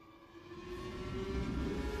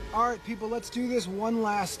All right, people, let's do this one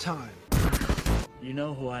last time. You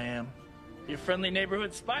know who I am. Your friendly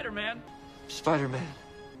neighborhood Spider-Man. Spider-Man.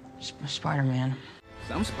 Spider-Man.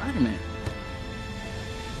 I'm Spider-Man.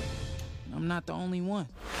 I'm not the only one.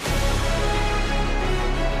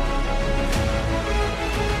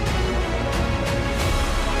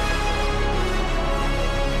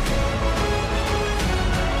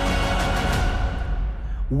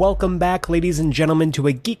 Welcome back, ladies and gentlemen, to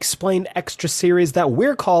a Geeksplained extra series that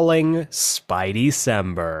we're calling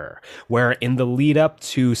Spidey-cember, where in the lead up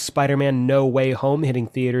to Spider-Man No Way Home hitting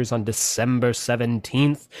theaters on December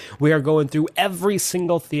 17th, we are going through every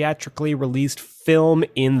single theatrically released film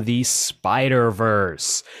in the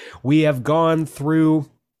Spider-Verse. We have gone through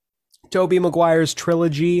Tobey Maguire's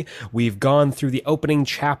trilogy, we've gone through the opening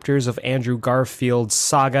chapters of Andrew Garfield's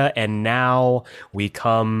saga, and now we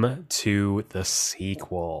come to the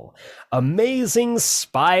sequel. Amazing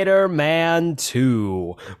Spider-Man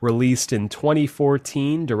 2, released in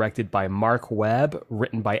 2014, directed by Mark Webb,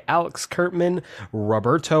 written by Alex Kurtzman,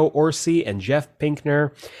 Roberto Orci, and Jeff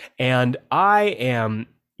Pinkner, and I am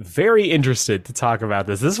very interested to talk about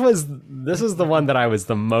this. This is the one that I was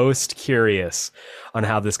the most curious on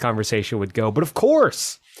how this conversation would go. But of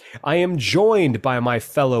course, I am joined by my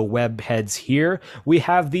fellow web heads here. We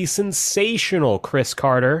have the sensational Chris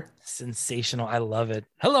Carter. Sensational. I love it.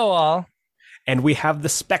 Hello, all. And we have the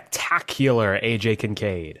spectacular AJ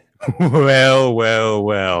Kincaid.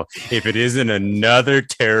 Well. If it isn't another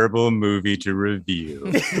terrible movie to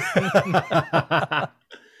review.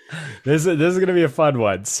 This is going to be a fun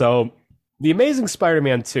one. So, The Amazing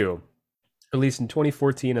Spider-Man 2, released in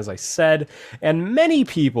 2014, as I said, and many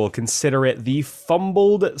people consider it the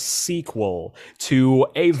fumbled sequel to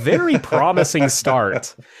a very promising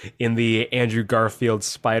start in the Andrew Garfield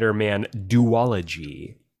Spider-Man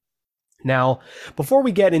duology. Now, before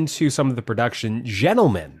we get into some of the production,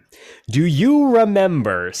 gentlemen, do you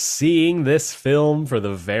remember seeing this film for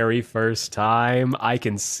the very first time? I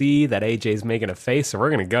can see that AJ's making a face, so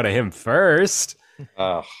we're going to go to him first.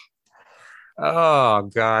 Oh,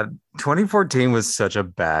 God. 2014 was such a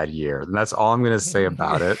bad year. And that's all I'm going to say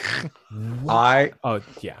about it.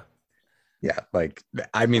 Yeah,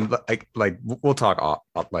 we'll talk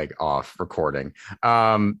off recording.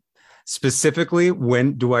 Specifically,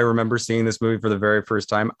 when do I remember seeing this movie for the very first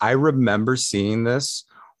time? I remember seeing this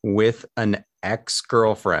with an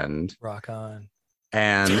ex-girlfriend. Rock on.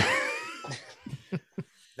 And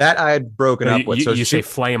that I had broken up with. You say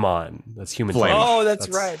flame on. That's human flame. Oh, that's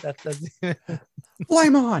right. That's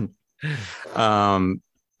flame on.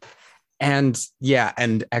 And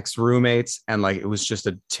ex-roommates, and it was just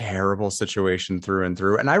a terrible situation through and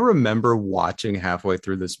through. And I remember watching halfway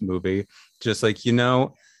through this movie, just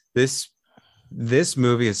this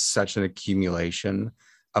movie is such an accumulation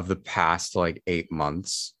of the past 8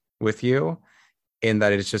 months with you, in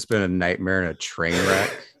that it's just been a nightmare and a train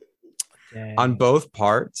wreck on both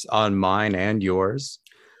parts, on mine and yours.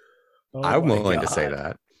 I'm willing to say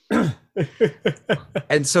that.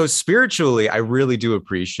 And so spiritually, I really do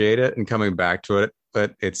appreciate it and coming back to it,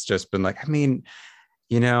 but it's just been I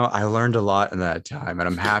learned a lot in that time, and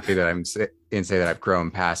I'm happy that say that I've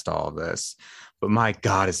grown past all of this. But my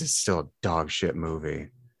God, is this still a dog shit movie?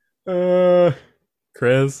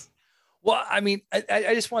 Chris? Well, I mean,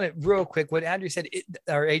 I just want to real quick, what Andrew said,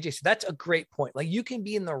 or AJ said, that's a great point. You can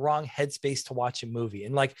be in the wrong headspace to watch a movie,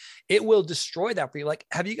 and it will destroy that for you.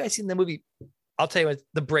 Have you guys seen the movie? I'll tell you what,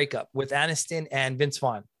 The Breakup with Aniston and Vince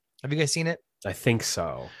Vaughn. Have you guys seen it? I think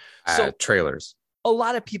so. Trailers. A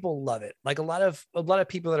lot of people love it. A lot of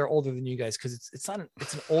people that are older than you guys, because it's an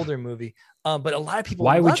older movie. But a lot of people.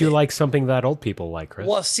 Why would you like something that old people like, Chris?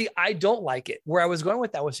 Well, see, I don't like it. Where I was going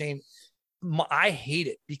with that was saying, I hate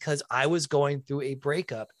it because I was going through a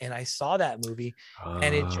breakup and I saw that movie,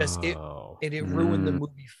 and it ruined the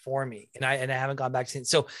movie for me, and I haven't gone back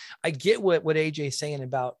since. So I get what AJ's saying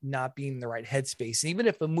about not being in the right headspace. And even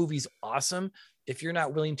if a movie's awesome, if you're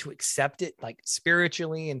not willing to accept it,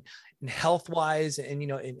 spiritually and health wise, and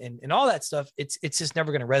and all that stuff, it's just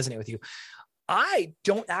never going to resonate with you. I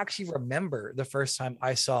don't actually remember the first time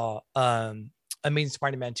I saw Amazing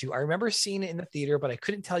Spider-Man 2. I remember seeing it in the theater, but I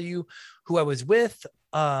couldn't tell you who I was with.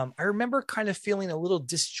 I remember kind of feeling a little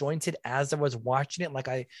disjointed as I was watching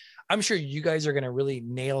it. I'm sure you guys are going to really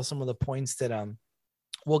nail some of the points that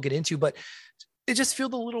we'll get into, but it just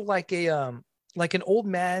felt a little like an old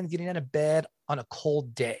man getting out of bed on a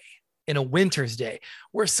cold day. in a winter's day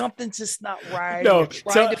where something's just not right. No, You're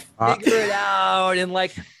trying to figure it out. And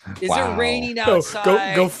like, is it raining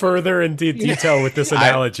outside? Go further into detail with this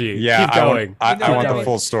analogy. Keep going. I want the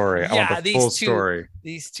full story. I want the full story.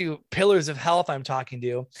 These two pillars of health I'm talking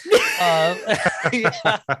to.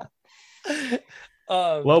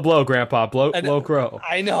 Low blow, Grandpa. Low grow.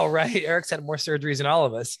 I know, right? Eric's had more surgeries than all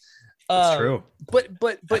of us. That's true. But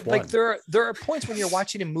like there are points when you're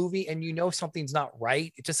watching a movie and you know something's not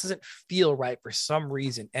right. It just doesn't feel right for some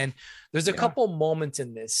reason. And there's a couple moments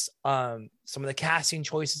in this. Some of the casting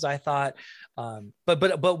choices I thought,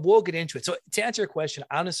 but we'll get into it. So to answer your question,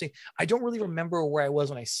 honestly, I don't really remember where I was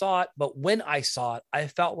when I saw it, but when I saw it, I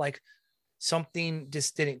felt like something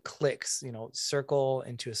just didn't click, circle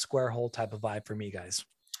into a square hole type of vibe for me, guys.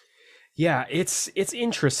 Yeah, it's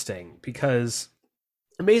interesting because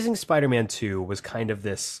Amazing Spider-Man 2 was kind of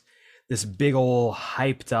this big old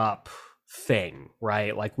hyped up thing,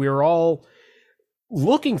 right? Like we were all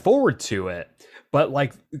looking forward to it, but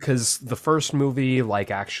like because the first movie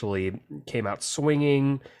like actually came out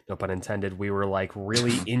swinging, no pun intended, we were like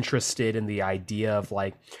really interested in the idea of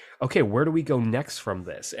like, okay, where do we go next from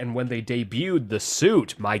this? And when they debuted the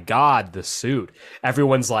suit, my God, the suit,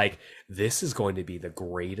 everyone's like, this is going to be the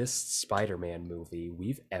greatest Spider-Man movie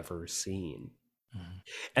we've ever seen.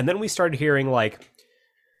 And then we started hearing like,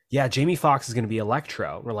 yeah, Jamie Foxx is going to be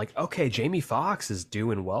Electro. We're like, okay, Jamie Foxx is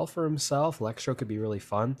doing well for himself. Electro could be really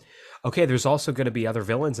fun. Okay, there's also going to be other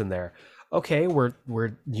villains in there. Okay, we're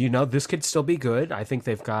this could still be good. I think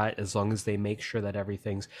they've got, as long as they make sure that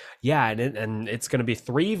everything's and it's going to be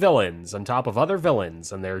 3 villains on top of other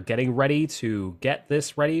villains, and they're getting ready to get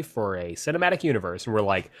this ready for a cinematic universe. And we're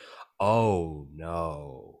like, oh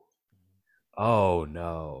no.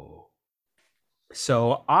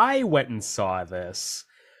 So I went and saw this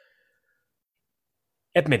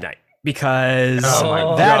at midnight because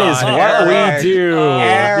that is what we do.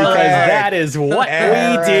 Because that is what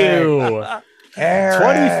we do.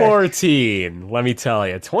 2014, let me tell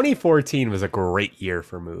you, 2014 was a great year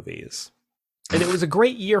for movies. And it was a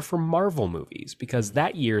great year for Marvel movies because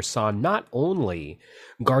that year saw not only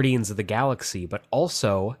Guardians of the Galaxy, but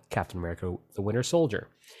also Captain America, the Winter Soldier.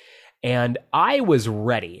 And I was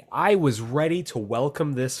ready. I was ready to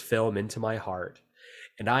welcome this film into my heart.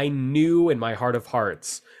 And I knew in my heart of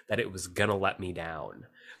hearts that it was going to let me down.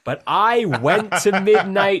 But I went to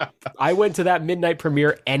midnight. I went to that midnight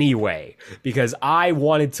premiere anyway, because I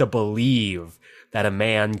wanted to believe that a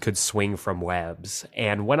man could swing from webs.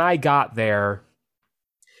 And when I got there,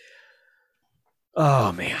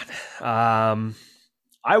 oh man,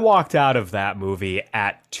 I walked out of that movie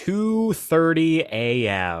at 2:30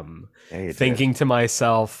 a.m. thinking to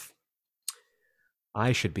myself,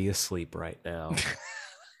 I should be asleep right now.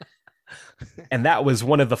 And that was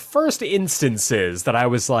one of the first instances that I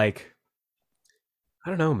was like, I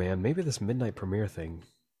don't know, man, maybe this midnight premiere thing,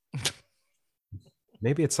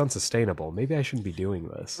 maybe it's unsustainable. Maybe I shouldn't be doing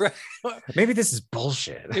this. Right. Maybe this is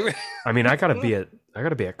bullshit. I mean, I gotta be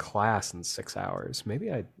at class in 6 hours.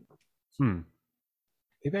 Maybe I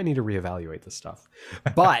need to reevaluate this stuff.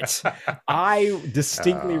 But I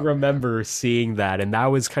distinctly remember seeing that. And that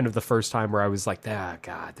was kind of the first time where I was like,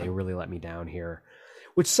 God, they really let me down here,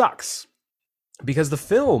 which sucks because the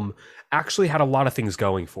film actually had a lot of things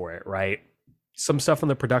going for it, right? Some stuff on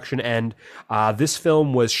the production end. This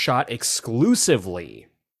film was shot exclusively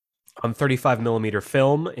on 35 millimeter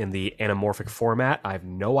film in the anamorphic format. I have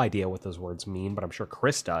no idea what those words mean, but I'm sure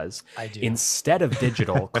Chris does. I do. Instead of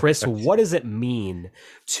digital. Chris, what does it mean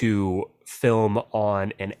to film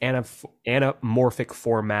on an anamorphic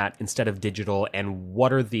format instead of digital? And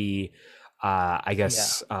what are the, what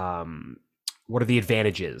are the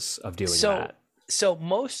advantages of doing that? So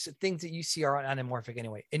most things that you see are on anamorphic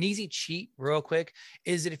anyway. An easy cheat real quick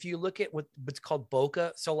is that if you look at what's called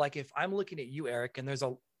bokeh. So like if I'm looking at you, Eric, and there's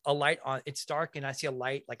a light on, it's dark and I see a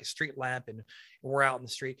light like a street lamp and we're out in the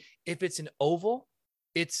street. If it's an oval,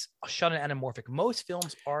 it's shot in anamorphic. Most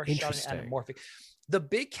films are shot in anamorphic. The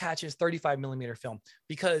big catch is 35 millimeter film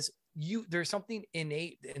because there's something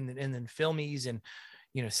innate in filmies and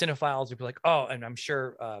cinephiles would be like, oh, and I'm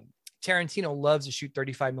sure Tarantino loves to shoot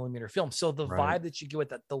 35 millimeter film. So the vibe that you get with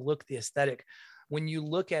that, the look, the aesthetic, when you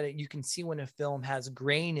look at it, you can see when a film has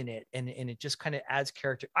grain in it and it just kind of adds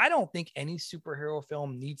character. I don't think any superhero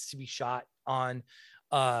film needs to be shot on,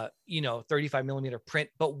 35 millimeter print,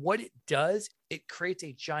 but what it does, it creates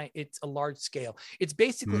it's a large scale. It's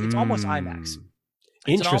basically, it's almost IMAX.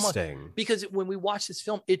 Interesting. Because when we watch this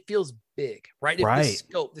film, it feels big, right? The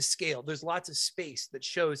scope, the scale, there's lots of space that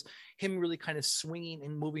shows him really kind of swinging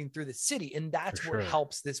and moving through the city. And that's what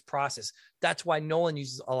helps this process. That's why Nolan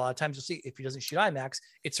uses a lot of times, you'll see if he doesn't shoot IMAX,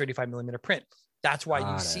 it's 35 millimeter print. That's why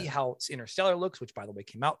you see how Interstellar looks, which by the way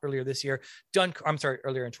came out earlier this year.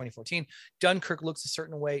 Earlier in 2014. Dunkirk looks a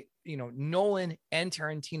certain way. You know, Nolan and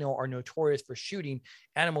Tarantino are notorious for shooting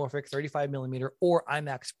anamorphic 35 millimeter or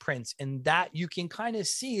IMAX prints, and that you can kind of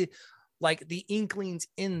see like the inklings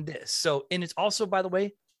in this. So, and it's also, by the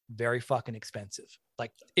way, very fucking expensive.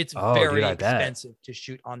 Like it's very expensive to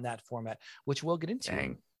shoot on that format, which we'll get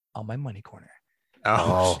into on my money corner.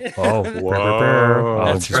 Whoa.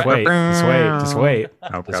 Just wait.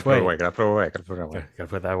 Gotta put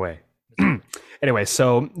that away. Anyway,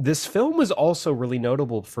 so this film was also really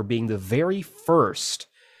notable for being the very first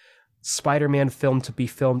Spider-Man film to be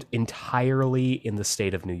filmed entirely in the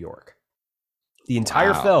state of New York. The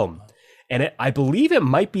entire film. And I believe it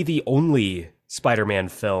might be the only Spider-Man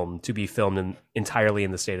film to be filmed entirely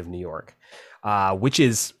in the state of New York, which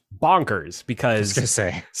is bonkers because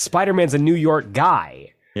Spider-Man's a New York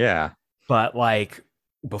guy. Yeah. But like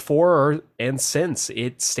before and since,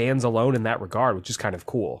 it stands alone in that regard, which is kind of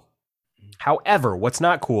cool. However, what's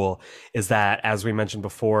not cool is that, as we mentioned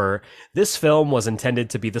before, this film was intended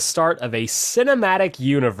to be the start of a cinematic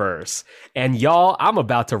universe. And y'all, I'm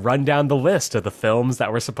about to run down the list of the films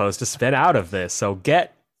that were supposed to spin out of this. So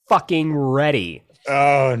get fucking ready.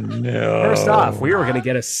 Oh no. First off, we were going to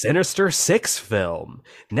get a Sinister Six film.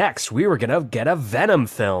 Next, we were going to get a Venom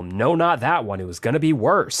film. No, not that one. It was going to be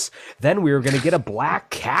worse. Then we were going to get a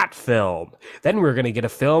Black Cat film. Then we were going to get a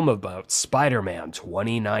film about Spider-Man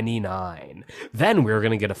 2099. Then we were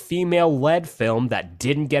going to get a female-led film that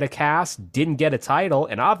didn't get a cast, didn't get a title,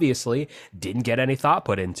 and obviously didn't get any thought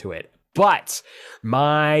put into it. But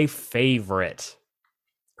my favorite,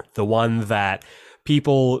 the one that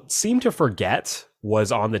people seem to forget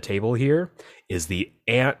was on the table here, is the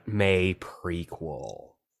Aunt May prequel.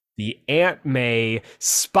 The Aunt May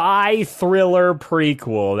spy thriller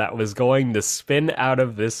prequel that was going to spin out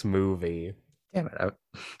of this movie. Damn it.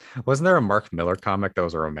 Wasn't there a Mark Miller comic that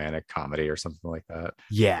was a romantic comedy or something like that?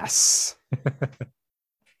 Yes.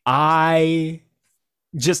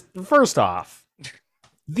 First off,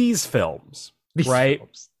 these films, right?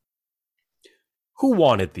 Who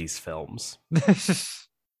wanted these films?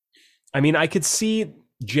 I mean, I could see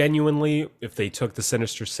genuinely if they took the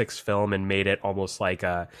Sinister Six film and made it almost like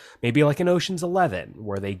maybe like an Ocean's 11,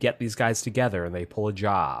 where they get these guys together and they pull a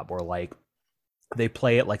job, or like they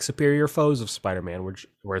play it like Superior Foes of Spider-Man,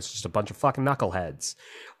 where it's just a bunch of fucking knuckleheads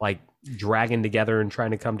like dragging together and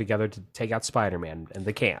trying to come together to take out Spider-Man, and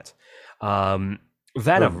they can't. Venom,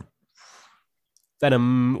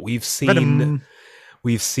 we've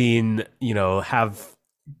seen, you know, have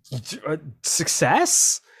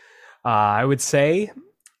success, I would say.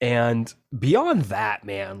 And beyond that,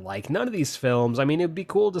 man, like none of these films, I mean, it'd be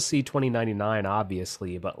cool to see 2099,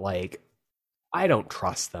 obviously, but like, I don't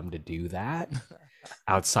trust them to do that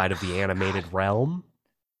outside of the animated realm.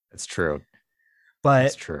 It's true. But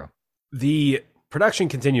it's true. The production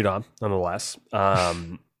continued on, nonetheless.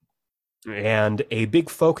 And a big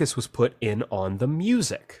focus was put in on the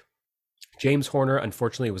music. James Horner,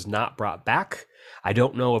 unfortunately, was not brought back. I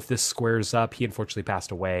don't know if this squares up. He unfortunately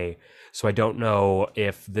passed away. So I don't know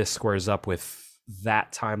if this squares up with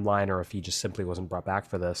that timeline or if he just simply wasn't brought back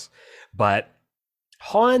for this. But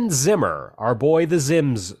Hans Zimmer, our boy the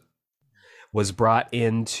Zims, was brought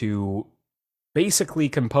in to basically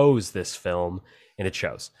compose this film, and it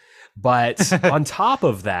shows. But on top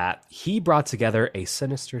of that, he brought together a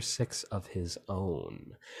Sinister Six of his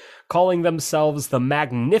own, calling themselves the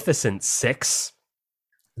Magnificent Six.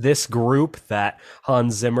 This group that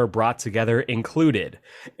Hans Zimmer brought together included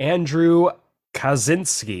Andrew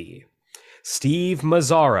Kaczynski, Steve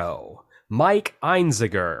Mazzaro, Mike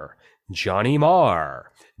Einziger, Johnny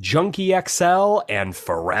Marr, Junkie XL, and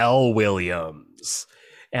Pharrell Williams.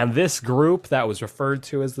 And this group that was referred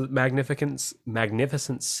to as the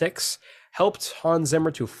Magnificent Six helped Hans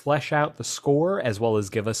Zimmer to flesh out the score, as well as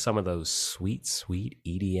give us some of those sweet, sweet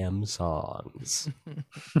EDM songs.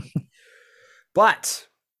 But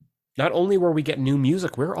not only were we getting new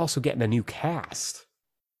music, we were also getting a new cast.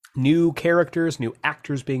 New characters, new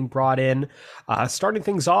actors being brought in. Starting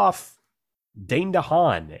things off, Dane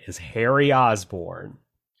DeHaan is Harry Osborn.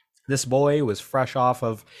 This boy was fresh off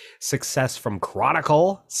of success from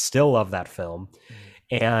Chronicle. Still love that film.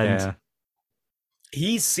 And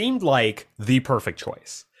he seemed like the perfect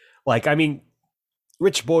choice. Like, I mean,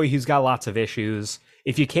 rich boy who's got lots of issues.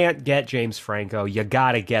 If you can't get James Franco, you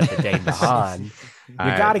got to get the Dane DeHaan. You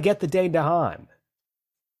got to get the Dane DeHaan.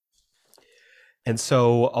 And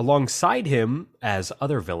so alongside him as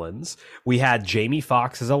other villains, we had Jamie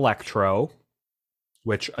Foxx as Electro,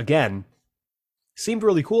 which again seemed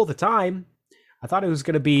really cool at the time. I thought it was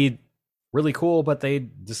going to be really cool, but they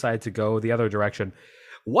decided to go the other direction.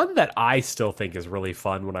 One that I still think is really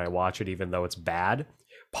fun when I watch it, even though it's bad.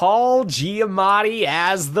 Paul Giamatti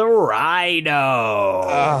as the Rhino.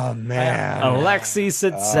 Oh man, Alexei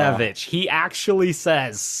Sitsevich. He actually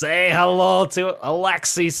says, "Say hello to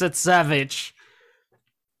Alexei Sitsevich."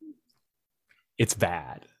 It's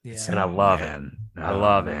bad, and I love it. I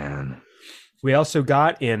love it. We also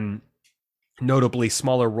got in notably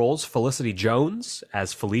smaller roles Felicity Jones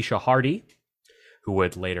as Felicia Hardy, who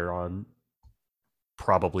would later on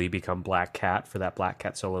probably become Black Cat for that Black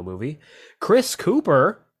Cat solo movie. Chris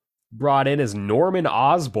Cooper brought in as Norman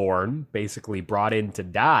Osborn, basically brought in to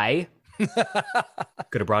die.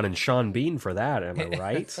 Could have brought in Sean Bean for that, am I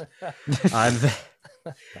right?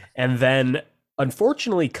 And then,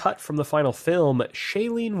 unfortunately, cut from the final film,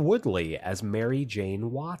 Shailene Woodley as Mary Jane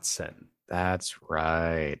Watson. That's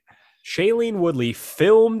right. Shailene Woodley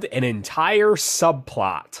filmed an entire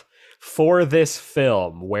subplot for this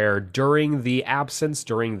film where during the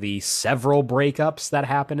several breakups that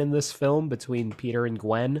happen in this film between Peter and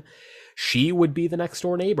Gwen, she would be the next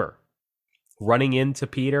door neighbor running into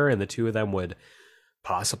Peter, and the two of them would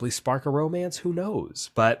possibly spark a romance. Who knows?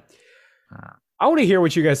 But I want to hear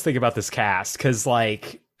what you guys think about this cast, because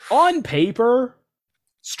like on paper,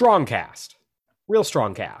 strong cast, real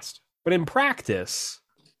strong cast. But in practice,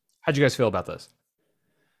 how'd you guys feel about this?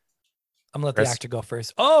 I'm gonna let the actor go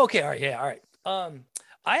first. Oh, okay. All right. Yeah. All right.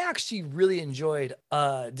 I actually really enjoyed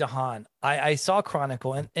Dahan. I saw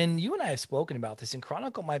Chronicle, and you and I have spoken about this, and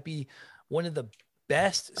Chronicle might be one of the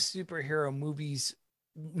best superhero movies,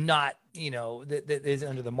 not, that is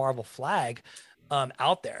under the Marvel flag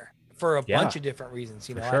out there for a bunch of different reasons.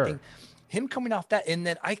 I think him coming off that, and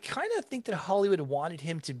then I kind of think that Hollywood wanted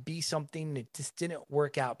him to be something that just didn't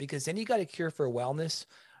work out, because then he got a Cure for Wellness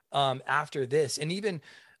after this. And even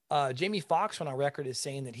Jamie Foxx on our record is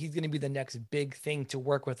saying that he's going to be the next big thing to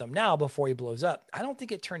work with him now before he blows up. I don't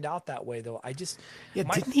think it turned out that way, though.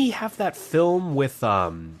 Didn't he have that film with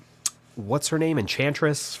what's her name,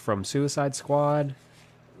 Enchantress from Suicide Squad?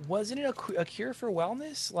 Wasn't it a Cure for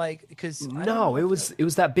Wellness? Like, because no, it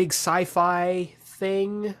was that big sci-fi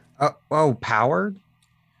thing. Powered?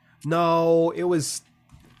 No, it was.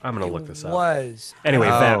 I'm gonna look this up. Anyway,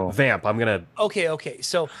 Vamp. I'm gonna. Okay.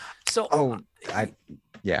 So.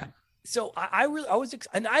 Yeah. So I was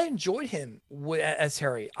and I enjoyed him as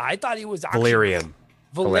Harry. I thought he was actually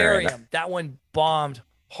Valerian. That one bombed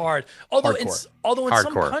hard. Although in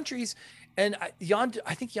some countries, and I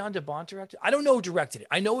think Jan de Bont directed. I don't know who directed it.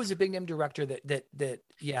 I know it was a big name director that.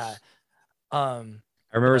 I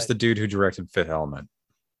remember it's the dude who directed Fifth Element.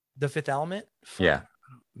 The Fifth Element. Yeah.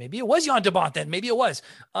 Maybe it was Jan de Bont then. Maybe it was.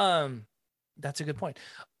 That's a good point.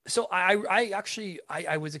 So I actually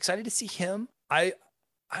was excited to see him.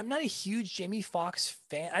 I'm not a huge Jamie Foxx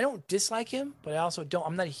fan. I don't dislike him, but I also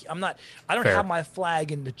don't. I don't have my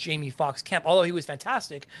flag in the Jamie Foxx camp. Although he was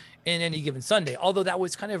fantastic in Any Given Sunday. Although that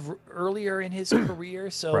was kind of earlier in his career.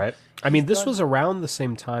 So right. I mean, this was around the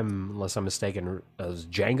same time, unless I'm mistaken, as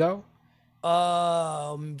Django.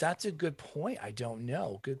 That's a good point. I don't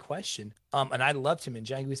know. Good question. And I loved him in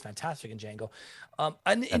Django. He was fantastic in Django.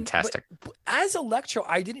 Fantastic. But as Electro,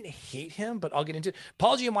 I didn't hate him, but I'll get into it.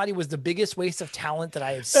 Paul Giamatti was the biggest waste of talent that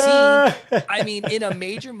I have seen. I mean, in a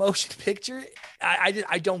major motion picture,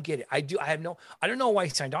 I don't get it. I don't know why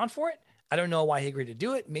he signed on for it. I don't know why he agreed to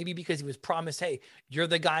do it. Maybe because he was promised, hey, you're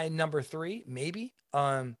the guy in number 3. Maybe.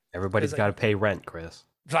 Everybody's got to pay rent, Chris.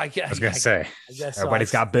 I was gonna say, I guess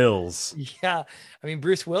everybody's got bills. Yeah, I mean,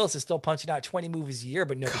 Bruce Willis is still punching out 20 movies a year,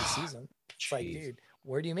 but nobody sees them. It's like, dude,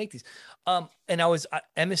 where do you make these? And I was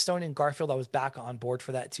Emma Stone and Garfield. I was back on board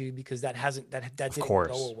for that too, because that didn't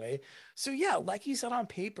go away. So yeah, like you said, on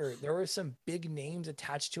paper there were some big names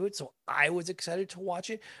attached to it, so I was excited to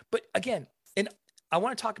watch it. But again, and I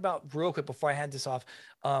want to talk about real quick before I hand this off.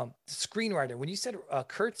 The screenwriter, when you said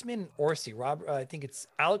Kurtzman and Orsi, I think it's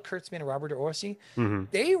Alec Kurtzman and Robert Orsi. Mm-hmm.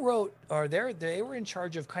 They wrote, or they were in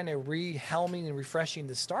charge of kind of rehelming and refreshing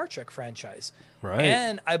the Star Trek franchise, right?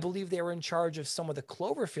 And I believe they were in charge of some of the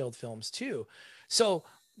Cloverfield films too. So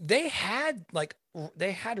they had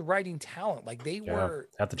writing talent. Like they were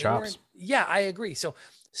at the chops. Yeah, I agree. So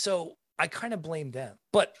I kind of blame them.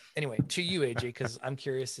 But anyway, to you, AJ, because I'm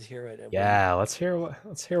curious to hear it. Yeah, let's hear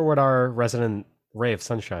what our resident Ray of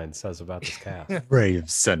Sunshine says about this cast. Ray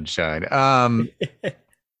of Sunshine. Funny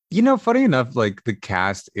enough, like the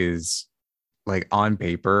cast is like on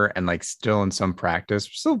paper and like still in some practice,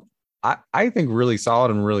 still I think really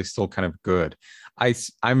solid and really still kind of good.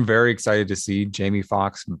 I'm very excited to see Jamie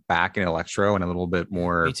Foxx back in Electro and a little bit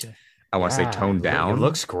more. Me too. I want to say toned down. It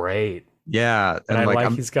looks great. Yeah, and I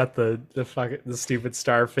like he's got the stupid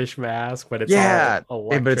starfish mask, but it's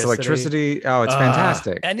all electricity. But it's electricity. Oh, it's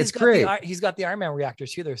fantastic. And it's great. He's got the Iron Man reactor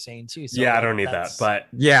too. They're saying too. So yeah, I don't need that. But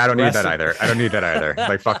yeah, I don't need that either. I don't need that either.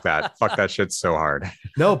 Like fuck that. Fuck that shit so hard.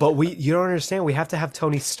 No, but you don't understand. We have to have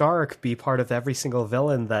Tony Stark be part of every single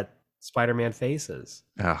villain that Spider-Man faces.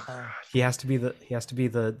 He has to be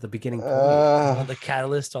the beginning point. The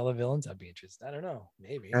catalyst, all the villains. I'd be interested. I don't know.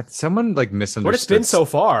 Maybe someone like misunderstood. What it's been so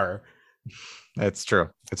far. It's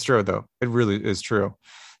true. It's true though. It really is true.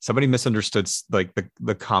 Somebody misunderstood like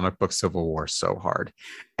the comic book Civil War so hard.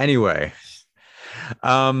 Anyway,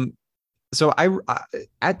 so I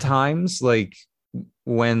at times like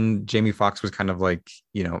when Jamie Foxx was kind of like,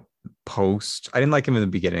 you know, I didn't like him in the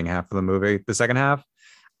beginning half of the movie. The second half,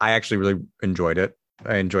 I actually really enjoyed it.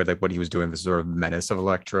 I enjoyed like what he was doing, this sort of menace of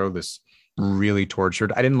Electro, this really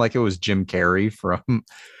tortured. I didn't like it was Jim Carrey from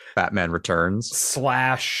Batman Returns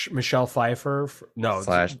 / Michelle Pfeiffer.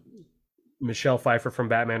 Michelle Pfeiffer from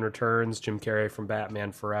Batman Returns, Jim Carrey from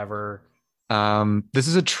Batman Forever. This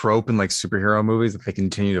is a trope in like superhero movies that they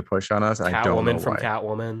continue to push on us. I don't know from why.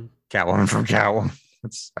 Catwoman from Catwoman.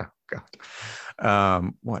 Oh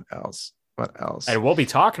god. What else? And we'll be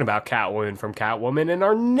talking about Catwoman from Catwoman in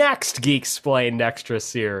our next Geek Explained Extra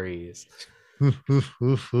series.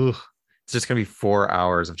 It's just gonna be 4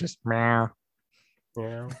 hours of just meow.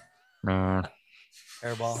 Yeah.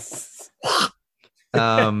 Airball.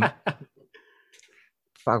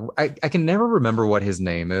 Fuck, I can never remember what his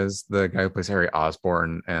name is. The guy who plays Harry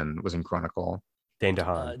Osborn and was in Chronicle. Dane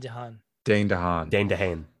DeHaan. Dane DeHaan. Dane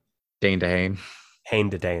DeHaan.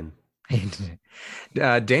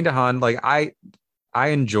 Dane DeHaan, like I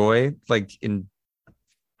enjoy like in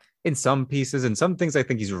some pieces and some things I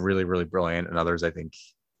think he's really, really brilliant, and others I think,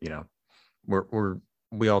 you know,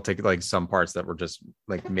 we all take like some parts that were just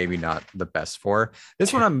like maybe not the best for.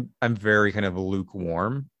 This one I'm very kind of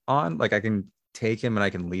lukewarm on. Like I can take him and I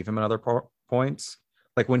can leave him at other points.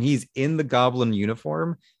 Like when he's in the Goblin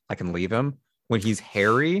uniform, I can leave him. When he's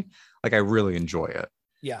Harry, like I really enjoy it.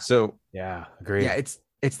 Yeah. So yeah, agree. Yeah,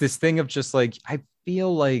 it's this thing of just like I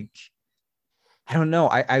feel like I don't know.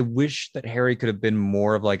 I wish that Harry could have been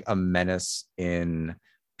more of like a menace in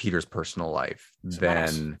Peter's personal life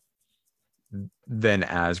than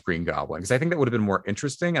as Green Goblin, because I think that would have been more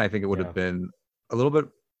interesting, and I think it would have been a little bit.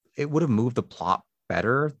 It would have moved the plot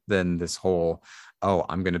better than this whole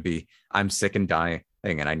I'm sick and dying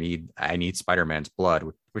and I need Spider-Man's blood,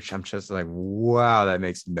 which I'm just like, wow, that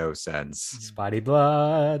makes no sense. Spidey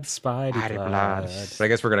blood. But I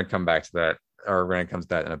guess we're gonna come back to that, or we're gonna come to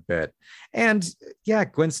that in a bit. And yeah,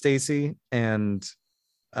 Gwen Stacy and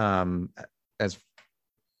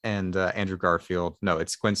Andrew Garfield. No,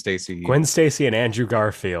 it's Gwen Stacy and Andrew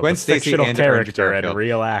Garfield. Gwen Stacy, fictional character and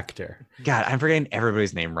real actor. God, I'm forgetting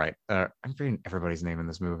everybody's name right. I'm forgetting everybody's name in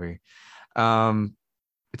this movie.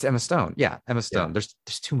 It's Emma Stone. Yeah, Emma Stone. Yeah.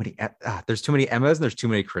 There's too many. There's too many Emmas and there's too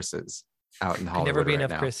many Chris's out in Hollywood. Never be right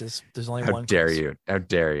enough now. Chris's. There's only How one. How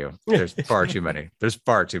dare you? There's far too many. There's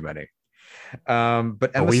far too many.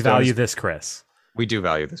 But Emma we Stone value this, Chris. We do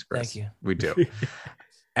value this, Chris. Thank you. We do.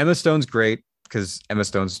 Emma Stone's great because Emma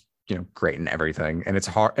Stone's, you know, great in everything, and it's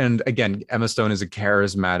hard. And again, Emma Stone is a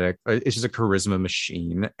charismatic. It's just a charisma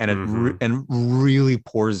machine, and it and really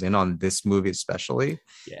pours in on this movie especially.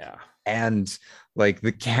 Yeah. And like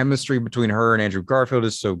the chemistry between her and Andrew Garfield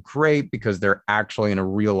is so great because they're actually in a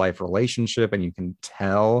real life relationship, and you can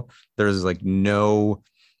tell there's like no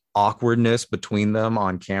awkwardness between them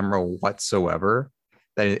on camera whatsoever.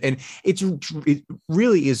 And it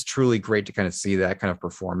really is truly great to kind of see that kind of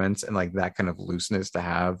performance and like that kind of looseness to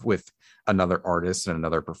have with another artist and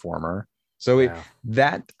another performer. So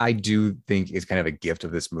that I do think is kind of a gift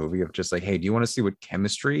of this movie, of just like, hey, do you want to see what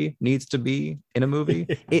chemistry needs to be in a movie?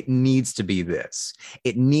 It needs to be this.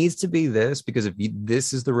 It needs to be this, because if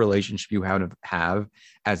this is the relationship you have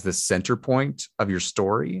as the center point of your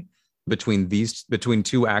story between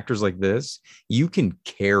two actors like this, you can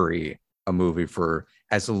carry a movie for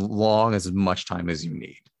as much time as you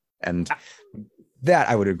need. And that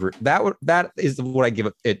I would agree. That is what I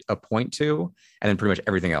give it a point to, and then pretty much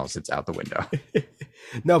everything else, it's out the window.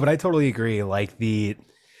 No, but I totally agree. Like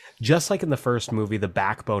just like in the first movie, the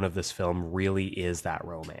backbone of this film really is that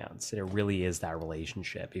romance. It really is that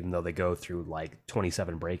relationship, even though they go through like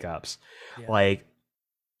 27 breakups. Yeah. Like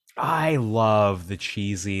I love the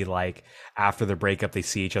cheesy, like, after the breakup, they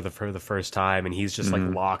see each other for the first time, and he's just like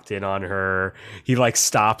locked in on her. He like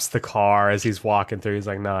stops the car as he's walking through. He's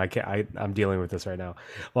like, no, I can't, I'm dealing with this right now.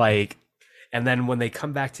 Like, and then when they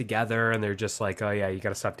come back together and they're just like, oh yeah, you got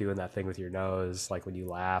to stop doing that thing with your nose, like when you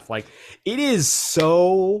laugh. Like, it is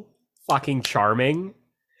so fucking charming.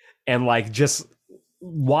 And like, just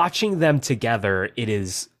watching them together,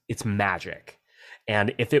 it's magic.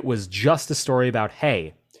 And if it was just a story about,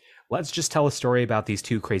 hey, let's just tell a story about these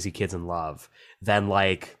two crazy kids in love, then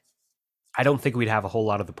like, I don't think we'd have a whole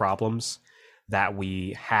lot of the problems that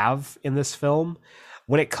we have in this film.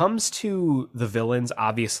 When it comes to the villains,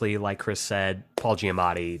 obviously, like Chris said, Paul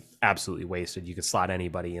Giamatti, absolutely wasted. You could slot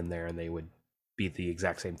anybody in there and they would be the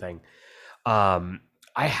exact same thing. I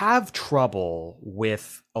have trouble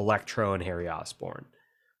with Electro and Harry Osborn,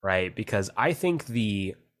 right? Because I think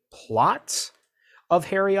the plot of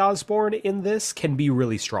Harry Osborn in this can be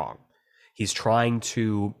really strong. He's trying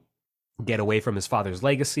to get away from his father's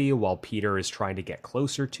legacy while Peter is trying to get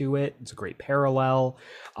closer to it. It's a great parallel.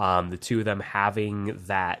 The two of them having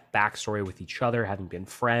that backstory with each other, having been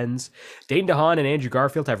friends. Dane DeHaan and Andrew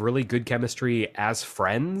Garfield have really good chemistry as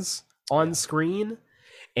friends on screen.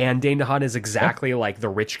 And Dane DeHaan is exactly like the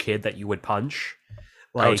rich kid that you would punch.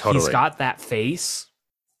 Like, he's got that face.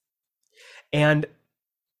 And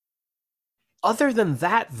other than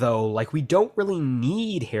that, though, like, we don't really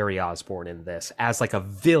need Harry Osborn in this as like a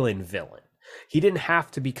villain. He didn't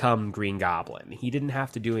have to become Green Goblin. He didn't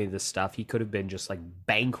have to do any of this stuff. He could have been just like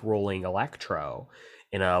bankrolling Electro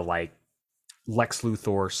in a like Lex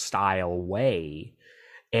Luthor style way.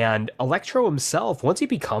 And Electro himself, once he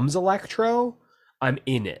becomes Electro, I'm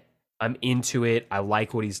in it. I'm into it. I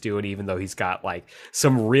like what he's doing, even though he's got like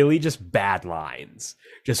some really just bad lines.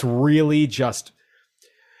 Just really just,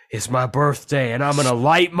 it's my birthday and I'm going to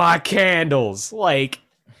light my candles. Like,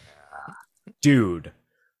 dude,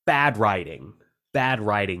 bad writing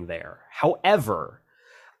there. However,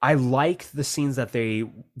 I like the scenes that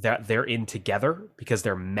they're in together because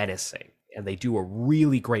they're menacing and they do a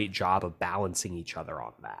really great job of balancing each other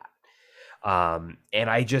on that. And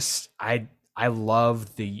I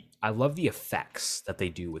love the effects that they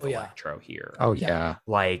do with Electro here. Oh yeah.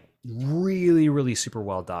 Like, really, really super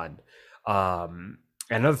well done.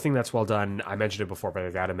 Another thing that's well done, I mentioned it before, but I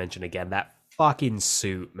gotta mention again, that fucking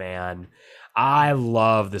suit, man. I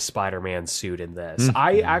love the Spider-Man suit in this.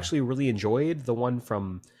 I actually really enjoyed the one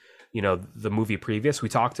from, the movie previous. We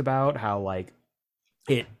talked about how like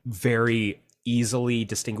it very easily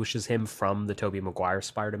distinguishes him from the Tobey Maguire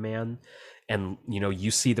Spider-Man. And,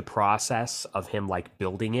 you see the process of him like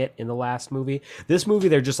building it in the last movie. This movie,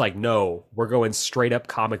 they're just like, no, we're going straight up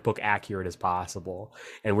comic book accurate as possible.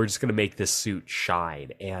 And we're just going to make this suit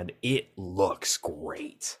shine. And it looks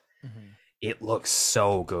great. Mm-hmm. It looks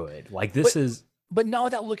so good. Like but not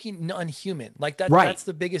without looking unhuman. Like that's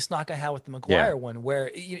the biggest knock I had with the Maguire one,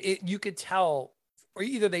 where you could tell, or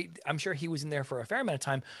either I'm sure he was in there for a fair amount of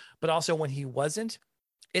time, but also when he wasn't,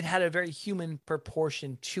 it had a very human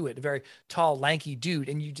proportion to it, a very tall, lanky dude.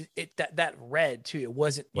 And that red too. It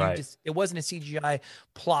wasn't, it wasn't a CGI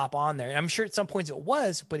plop on there. And I'm sure at some points it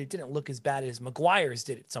was, but it didn't look as bad as Maguire's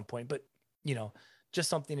did at some point. But, just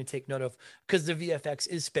something to take note of, because the VFX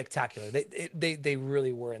is spectacular. They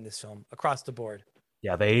really were in this film across the board.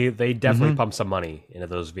 Yeah, they definitely pumped some money into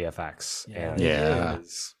those VFX. Yeah. And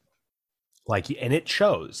it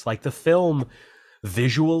shows. Like, the film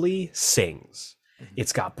visually sings.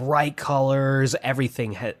 It's got bright colors,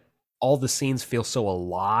 everything, all the scenes feel so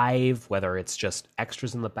alive, whether it's just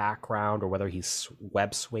extras in the background or whether he's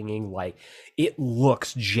web swinging. Like, it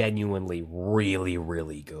looks genuinely really,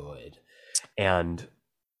 really good. And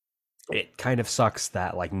it kind of sucks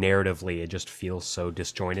that, like, narratively, it just feels so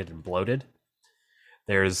disjointed and bloated.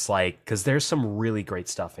 Because there's some really great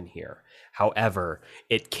stuff in here. However,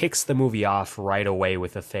 it kicks the movie off right away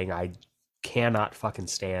with a thing I cannot fucking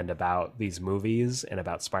stand about these movies and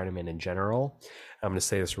about Spider-Man in general. I'm going to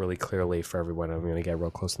say this really clearly for everyone. I'm going to get real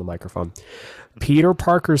close to the microphone. Peter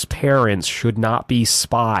Parker's parents should not be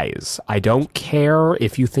spies. I don't care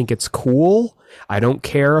if you think it's cool. I don't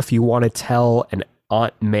care if you want to tell an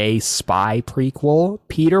Aunt May spy prequel.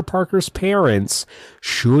 Peter Parker's parents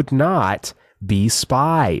should not be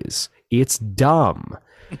spies. It's dumb.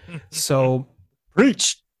 So,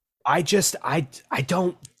 preach. I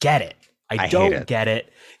don't get it. I don't get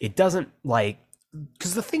it. It doesn't, like,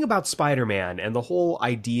 because the thing about Spider-Man and the whole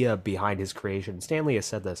idea behind his creation, Stan Lee has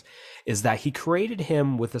said this, is that he created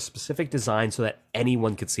him with a specific design so that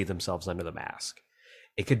anyone could see themselves under the mask.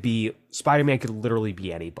 It could be, Spider-Man could literally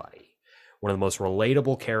be anybody. One of the most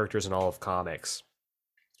relatable characters in all of comics.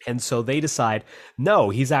 And so they decide, no,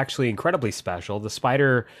 he's actually incredibly special. The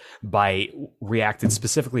spider bite reacted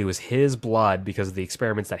specifically was his blood because of the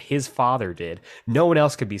experiments that his father did. No one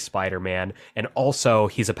else could be Spider-Man. And also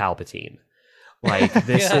he's a Palpatine. Like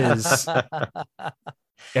this is,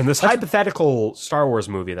 and this hypothetical Star Wars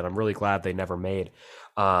movie that I'm really glad they never made.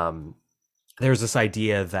 There's this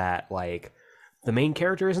idea that like the main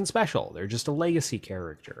character isn't special. They're just a legacy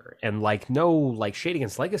character. And like, no like shade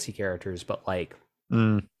against legacy characters, but like,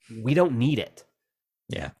 we don't need it.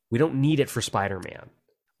 Yeah. We don't need it for Spider-Man.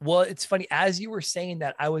 Well, it's funny. As you were saying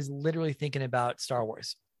that, I was literally thinking about Star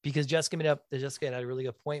Wars because Jessica had a really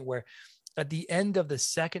good point where at the end of the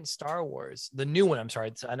second Star Wars, the new one, I'm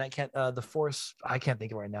sorry, and I can't, The Force, I can't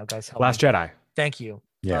think of it right now, guys. Last Jedi. Thank you.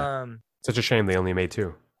 Yeah. Such a shame they only made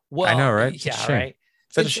 2. Well, I know, right? Yeah, right.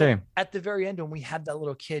 Such a shame. At the very end, when we had that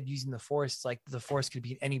little kid using the Force, it's like the Force could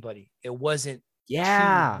be anybody. It wasn't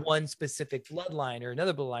one specific bloodline or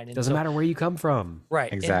another bloodline. And doesn't matter where you come from.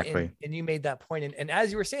 Right. Exactly. And you made that point. And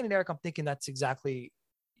as you were saying it, Eric, I'm thinking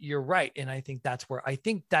you're right. And I think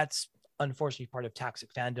that's unfortunately part of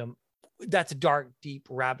toxic fandom. That's a dark, deep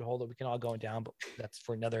rabbit hole that we can all go down, but that's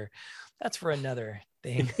for another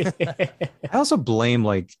thing. I also blame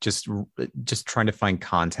like just trying to find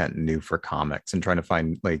content new for comics and trying to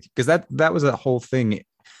find like, because that was a whole thing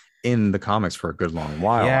in the comics for a good long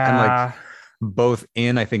while. Yeah. And like both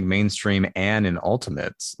in, I think, mainstream and in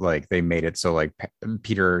Ultimates, like they made it so like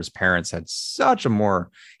Peter's parents had such a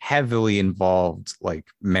more heavily involved like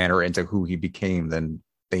manner into who he became than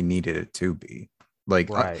they needed it to be.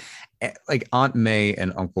 Like, right. Like Aunt May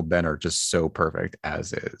and Uncle Ben are just so perfect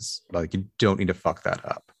as is. Like you don't need to fuck that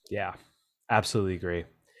up. Yeah, absolutely agree.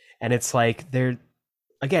 And it's like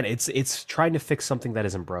it's trying to fix something that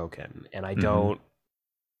isn't broken, and I don't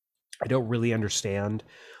really understand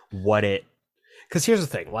what it. Because here's the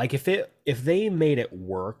thing, like if they made it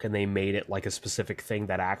work and they made it like a specific thing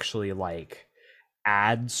that actually like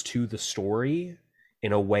adds to the story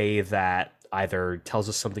in a way that either tells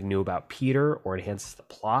us something new about Peter or enhances the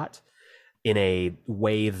plot in a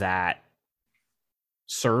way that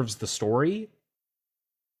serves the story,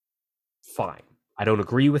 fine. I don't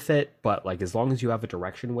agree with it, but like as long as you have a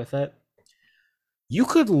direction with it, you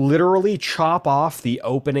could literally chop off the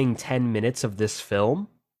opening 10 minutes of this film,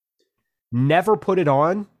 never put it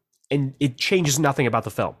on, and it changes nothing about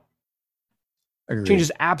the film. Agreed.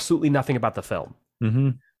 Changes absolutely nothing about the film.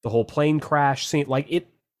 The whole plane crash scene, like it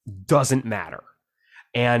doesn't matter.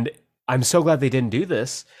 And I'm so glad they didn't do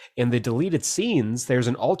this. In the deleted scenes, there's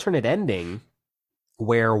an alternate ending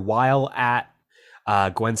where while at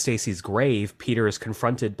Gwen Stacy's grave, Peter is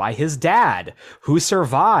confronted by his dad who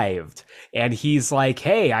survived. And he's like,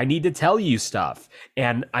 hey, I need to tell you stuff.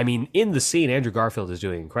 And I mean, in the scene, Andrew Garfield is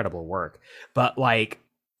doing incredible work, but like,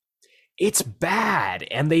 it's bad.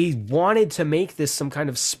 And they wanted to make this some kind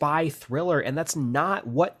of spy thriller. And that's not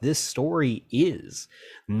what this story is,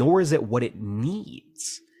 nor is it what it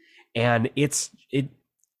needs. And it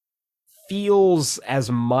feels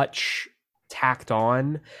as much tacked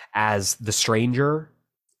on as The Stranger.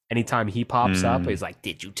 Anytime he pops up, he's like,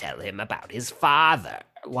 did you tell him about his father?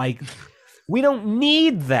 Like, we don't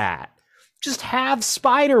need that. Just have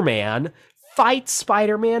Spider-Man fight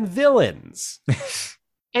Spider-Man villains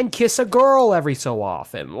and kiss a girl every so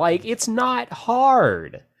often. Like, it's not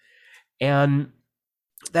hard. And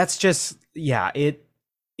that's just, yeah,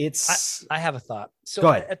 it's... I have a thought. So go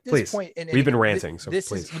ahead, at this please. point, We've been ranting, so this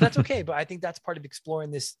please. that's okay, but I think that's part of exploring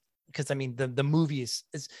this, because I mean, the movie is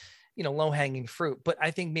low-hanging fruit, but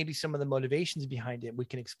I think maybe some of the motivations behind it we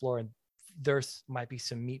can explore, and there might be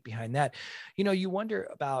some meat behind that. You wonder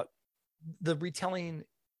about the retelling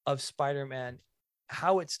of Spider-Man.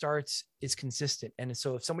 How it starts is consistent. And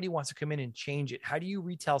so if somebody wants to come in and change it, how do you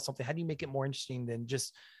retell something? How do you make it more interesting than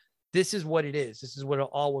just, this is what it is, this is what it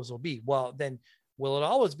always will be? Well, then will it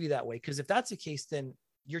always be that way? Because if that's the case, then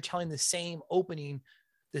you're telling the same opening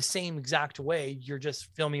the same exact way. You're just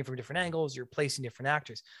filming from different angles, you're placing different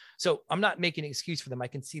actors. So I'm not making an excuse for them. I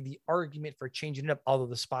can see the argument for changing it up, although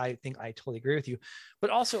the spy thing, I totally agree with you. But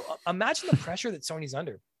also imagine the pressure that Sony's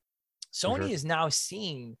under. Sony is now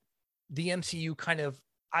seeing the MCU kind of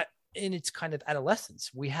in its kind of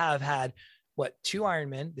adolescence. We have had 2 Iron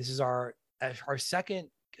Men. This is our second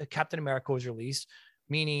Captain America was released,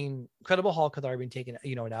 meaning Incredible Hulk had already been taken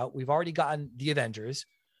out. We've already gotten the Avengers.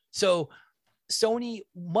 So Sony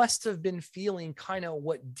must have been feeling kind of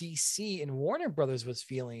what DC and Warner Brothers was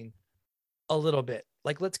feeling a little bit.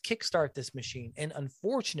 Like, let's kickstart this machine. And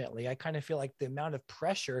unfortunately, I kind of feel like the amount of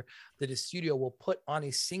pressure that a studio will put on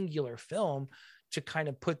a singular film to kind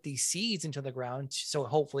of put these seeds into the ground, so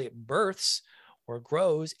hopefully it births or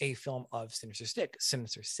grows a film of Sinister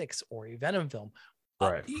Six or a Venom film.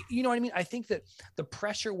 Right. You know what I mean? I think that the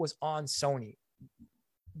pressure was on Sony.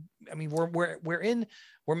 I mean,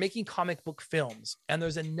 we're making comic book films, and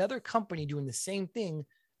there's another company doing the same thing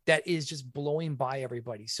that is just blowing by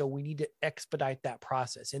everybody. So we need to expedite that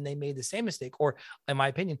process. And they made the same mistake, or in my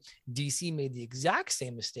opinion, DC made the exact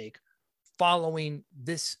same mistake following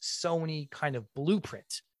this Sony kind of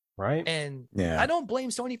blueprint. Right. And I don't blame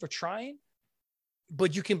Sony for trying,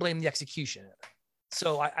 but you can blame the execution.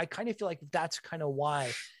 So I kind of feel like that's kind of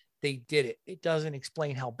why they did it. It doesn't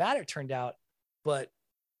explain how bad it turned out, but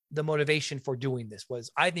the motivation for doing this was,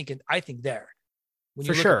 I think there. When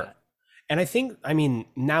you for sure. And I think, I mean,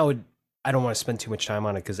 now I don't want to spend too much time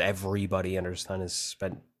on it because everybody under the sun has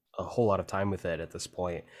spent a whole lot of time with it at this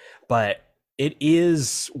point. But it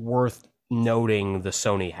is worth noting the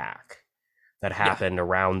Sony hack that happened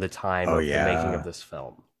around the time of the making of this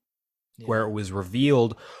film, where it was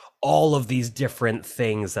revealed all of these different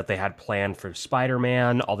things that they had planned for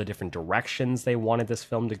Spider-Man, all the different directions they wanted this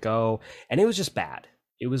film to go. And it was just bad.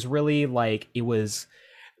 It was really like, it was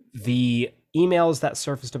the emails that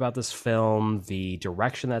surfaced about this film, the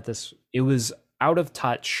direction that it was out of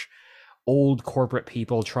touch, old corporate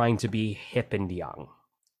people trying to be hip and young.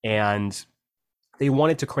 And they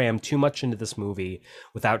wanted to cram too much into this movie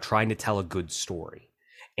without trying to tell a good story.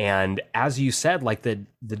 And as you said, like the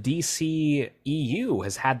DC EU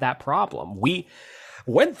has had that problem. We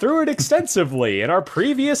went through it extensively in our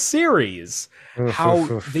previous series,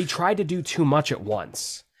 how they tried to do too much at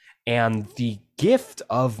once. And the gift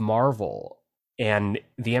of Marvel and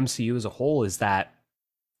the MCU as a whole is that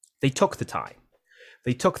they took the time.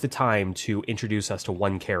 They took the time to introduce us to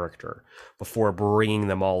one character before bringing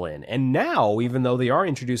them all in. And now, even though they are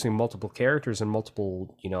introducing multiple characters and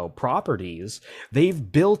multiple, properties,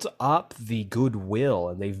 they've built up the goodwill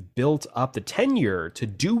and they've built up the tenure to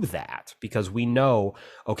do that, because we know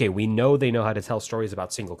they know how to tell stories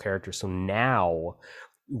about single characters. So now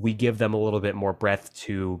we give them a little bit more breadth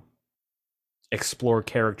to explore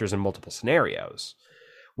characters in multiple scenarios.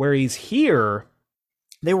 Whereas here,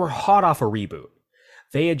 they were hot off a reboot.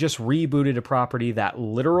 They had just rebooted a property that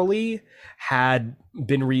literally had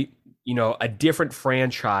been a different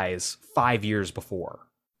franchise 5 years before.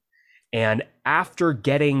 And after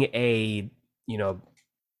getting a,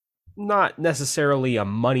 not necessarily a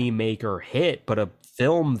money maker hit, but a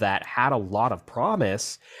film that had a lot of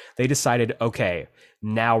promise, they decided, okay,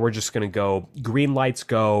 now we're just going to go, green lights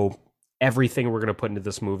go, everything we're going to put into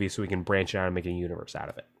this movie so we can branch it out and make a universe out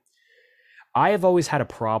of it. I have always had a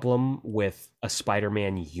problem with a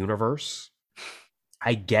Spider-Man universe.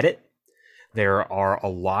 I get it. There are a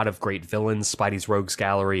lot of great villains. Spidey's Rogues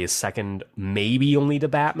Gallery is second, maybe only to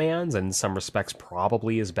Batman's, and in some respects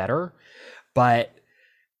probably is better. But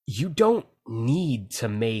you don't need to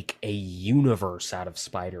make a universe out of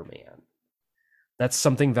Spider-Man. That's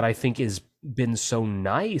something that I think has been so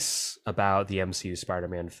nice about the MCU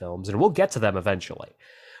Spider-Man films, and we'll get to them eventually.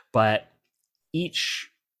 But each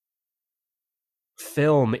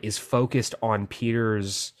film is focused on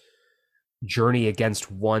Peter's journey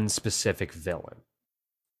against one specific villain.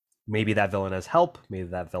 Maybe that villain has help, maybe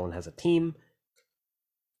that villain has a team.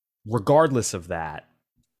 Regardless of that,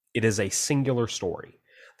 it is a singular story.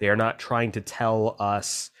 They are not trying to tell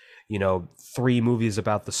us, 3 movies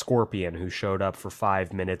about the Scorpion who showed up for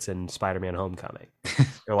 5 minutes in Spider-Man Homecoming.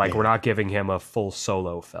 They're like, we're not giving him a full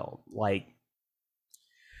solo film.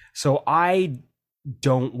 So I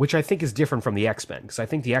don't, which I think is different from the X-Men, because I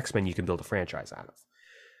think the X-Men you can build a franchise out of.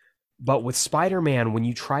 But with Spider-Man, when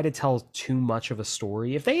you try to tell too much of a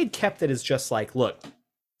story, if they had kept it as just like, look,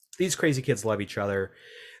 these crazy kids love each other,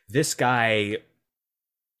 this guy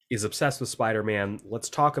is obsessed with Spider-Man, let's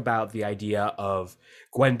talk about the idea of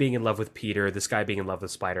Gwen being in love with Peter, this guy being in love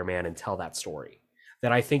with Spider-Man, and tell that story,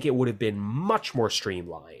 then I think it would have been much more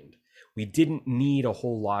streamlined. We didn't need a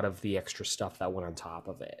whole lot of the extra stuff that went on top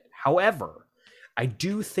of it. However, I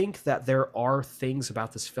do think that there are things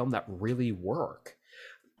about this film that really work.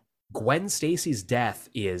 Gwen Stacy's death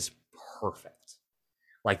is perfect.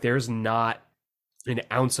 There's not an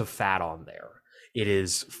ounce of fat on there. It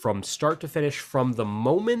is from start to finish, from the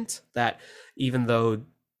moment that, even though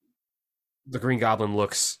the Green Goblin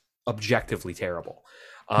looks objectively terrible,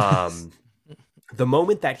 the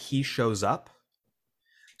moment that he shows up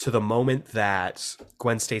to the moment that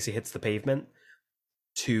Gwen Stacy hits the pavement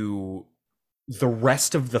to the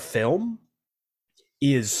rest of the film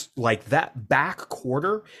is that back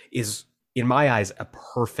quarter is, in my eyes, a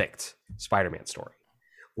perfect Spider-Man story.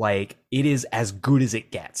 It is as good as it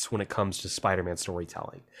gets when it comes to Spider-Man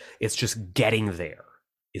storytelling. It's just getting there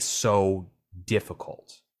is so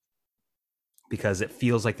difficult. because it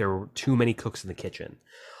feels like there were too many cooks in the kitchen.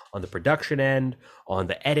 On the production end, on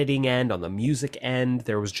the editing end, on the music end,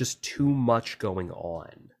 there was just too much going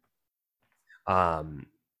on.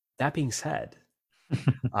 That being said,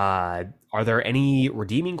 are there any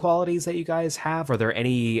redeeming qualities that you guys have? Are there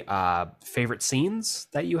any favorite scenes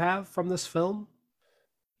that you have from this film?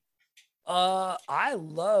 I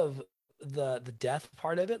love the death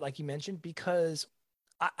part of it, like you mentioned, because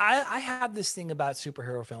I have this thing about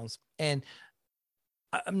superhero films, and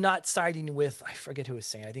I'm not siding with, I forget who was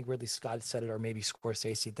saying, I think Ridley Scott said it, or maybe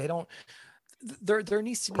Scorsese. They don't, there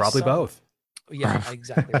needs to be probably both. Yeah,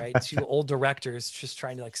 exactly. Right. Two old directors just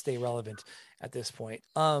trying to like stay relevant at this point.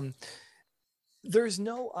 There's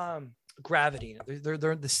no gravity.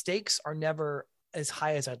 The stakes are never as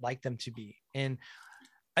high as I'd like them to be. And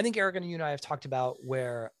I think Eric and you and I have talked about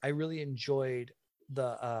where I really enjoyed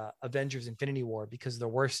the Avengers Infinity War, because there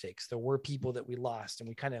were stakes, there were people that we lost,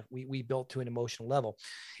 and we built to an emotional level.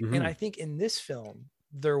 Mm-hmm. And I think in this film,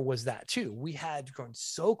 there was that too. We had grown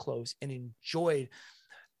so close and enjoyed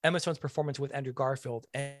Emma Stone's performance with Andrew Garfield.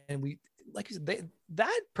 And we, like you said,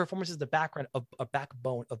 that performance is the background of a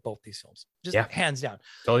backbone of both these films, just hands down.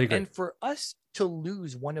 Totally agree. And for us to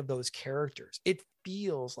lose one of those characters, it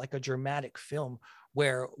feels like a dramatic film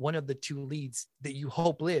where one of the two leads that you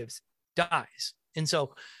hope lives dies. And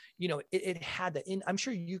so, you know, it had that. And I'm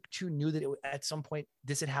sure you two knew that at some point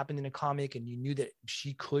this had happened in a comic, and you knew that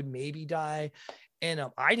she could maybe die. And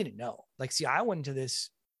I didn't know. Like, see, I went into this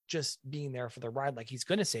just being there for the ride, like he's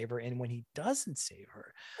going to save her. And when he doesn't save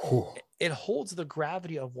her, it holds the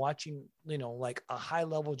gravity of watching, you know, like a high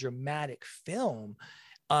level dramatic film.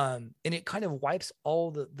 And it kind of wipes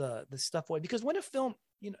all the stuff away, because when a film,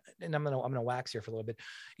 you know, and I'm gonna wax here for a little bit,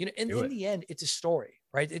 you know, in the end, it's a story,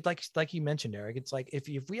 right? It like you mentioned, Eric, it's like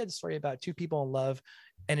if we had a story about two people in love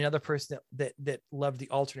and another person that loved the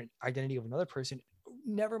alternate identity of another person,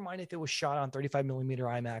 never mind if it was shot on 35 millimeter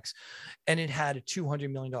IMAX and it had a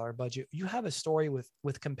 $200 million budget, you have a story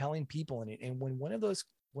with compelling people in it. And when one of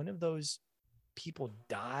those people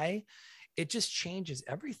die, it just changes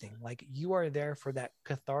everything. Like, you are there for that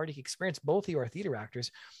cathartic experience. Both of you are theater actors.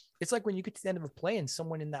 It's like when you get to the end of a play and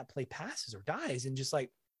someone in that play passes or dies, and just like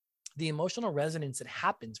the emotional resonance that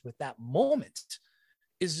happens with that moment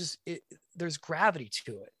is just, there's gravity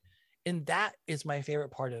to it. And that is my favorite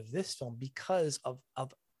part of this film, because of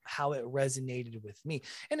how it resonated with me.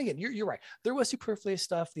 And again, you're right. There was superfluous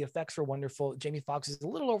stuff. The effects were wonderful. Jamie Foxx is a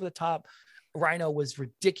little over the top. Rhino was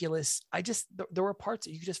ridiculous. There were parts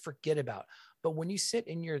that you could just forget about. But when you sit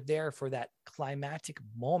and you're there for that climactic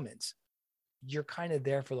moment, you're kind of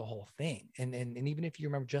there for the whole thing. And even if you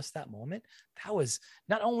remember just that moment, that was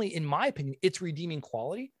not only, in my opinion, its redeeming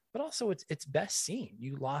quality, but also its best scene.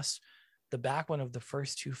 You lost the backbone of the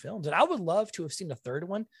first two films. And I would love to have seen the third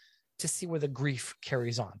one to see where the grief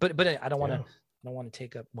carries on. But I don't want to, I don't want to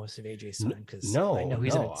take up most of AJ's time, because I know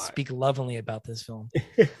he's going to speak lovingly about this film.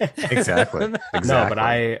 Exactly. No, but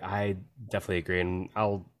I definitely agree. And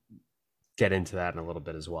I'll get into that in a little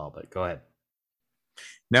bit as well, but go ahead.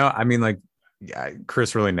 No, I mean, like, yeah,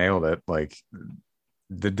 Chris really nailed it. Like,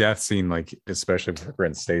 the death scene, like, especially for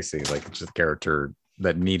Gwen Stacy, like, just a character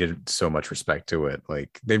that needed so much respect to it.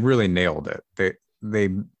 Like, they really nailed it. They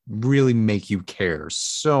really make you care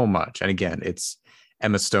so much. And again, it's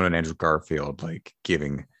Emma Stone and Andrew Garfield, like,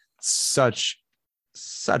 giving such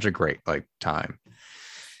a great, like, time.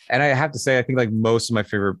 And I have to say, I think, like, most of my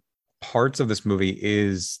favorite parts of this movie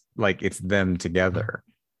is, like, it's them together.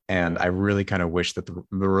 And I really kind of wish that the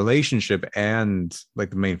relationship and, like,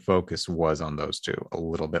 the main focus was on those two a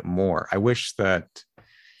little bit more. I wish that,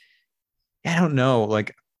 I don't know,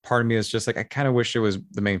 like, part of me is just like, I kind of wish it was,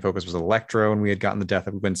 the main focus was Electro, and we had gotten the death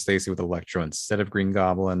of Gwen Stacy with Electro instead of Green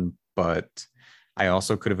Goblin. But I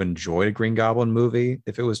also could have enjoyed a Green Goblin movie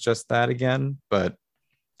if it was just that again. But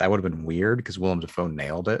that would have been weird, because Willem Dafoe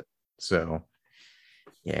nailed it. So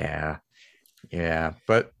yeah.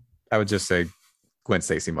 But I would just say Gwen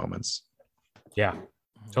Stacy moments. Yeah,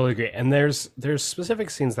 totally agree. And there's specific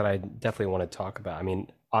scenes that I definitely want to talk about. I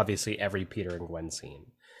mean, obviously every Peter and Gwen scene,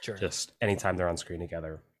 sure, just anytime they're on screen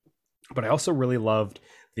together. But I also really loved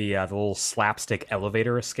the little slapstick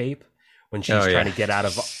elevator escape when she's trying to get out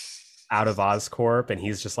of Oscorp, and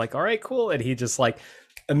he's just like, all right, cool. And he just, like,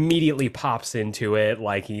 immediately pops into it.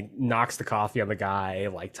 Like, he knocks the coffee on the guy,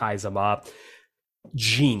 like, ties him up.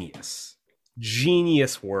 Genius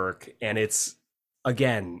work. And it's,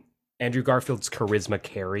 again, Andrew Garfield's charisma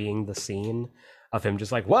carrying the scene of him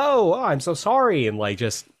just like, whoa, I'm so sorry. And, like,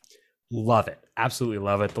 just love it. Absolutely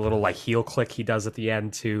love it. The little, like, heel click he does at the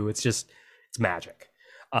end too. It's magic.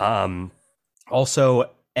 Also,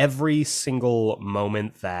 every single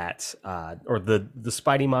moment that or the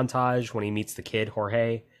Spidey montage when he meets the kid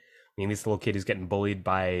Jorge, when he meets the little kid who's getting bullied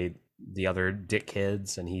by the other dick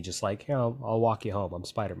kids, and he just like, I'll walk you home, I'm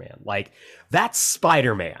Spider-Man. Like, that's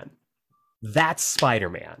Spider-Man. That's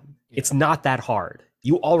Spider-Man. Yeah. It's not that hard.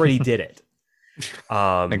 You already did it.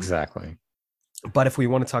 Exactly. But if we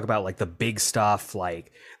want to talk about like the big stuff,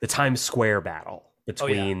 like the Times Square battle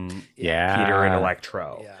between Peter and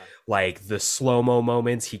Electro, like the slow-mo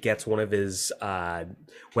moments, he gets one of his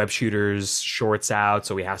web shooters shorts out,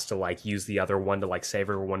 so he has to like use the other one to like save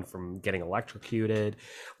everyone from getting electrocuted.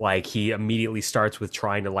 Like, he immediately starts with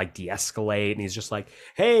trying to like de-escalate, and he's just like,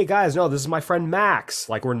 hey guys, no, this is my friend Max.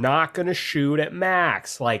 Like, we're not gonna shoot at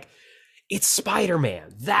Max. Like, it's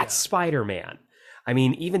Spider-Man. That's Spider-Man. I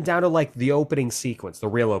mean, even down to like the opening sequence, the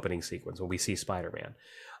real opening sequence when we see Spider-Man,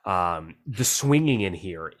 the swinging in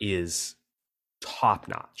here is top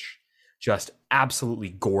notch, just absolutely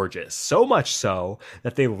gorgeous. So much so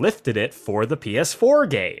that they lifted it for the PS4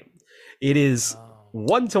 game. It is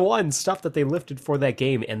one-to-one stuff that they lifted for that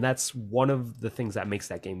game, and that's one of the things that makes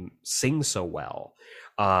that game sing so well.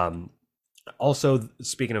 Also,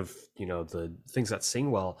 speaking of, the things that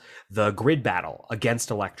sing well, the grid battle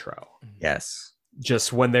against Electro. Yes.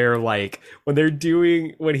 Just when he's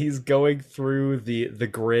going through the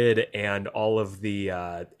grid, and all of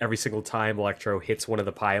the every single time Electro hits one of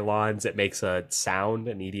the pylons, it makes a sound,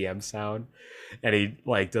 an EDM sound, and he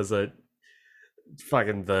like does the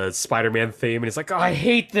Spider-Man theme, and he's like, oh, I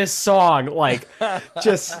hate this song, like,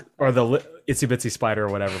 just, or the Itsy Bitsy Spider or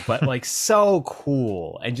whatever, but like, so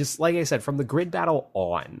cool. And just like I said, from the grid battle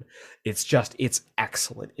on, it's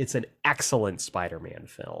excellent. It's an excellent Spider-Man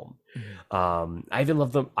film.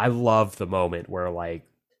 Mm-hmm. I love the moment where like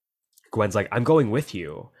Gwen's like, I'm going with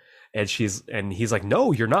you, and he's like,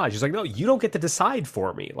 no, you're not. She's like, no, you don't get to decide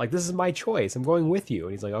for me. Like, this is my choice. I'm going with you.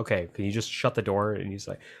 And he's like, okay, can you just shut the door? And he's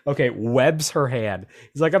like, okay, webs her hand.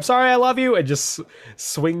 He's like, I'm sorry, I love you, and just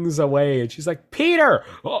swings away. And she's like, Peter!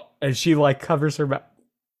 Oh, and she like covers her mouth.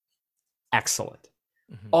 Excellent.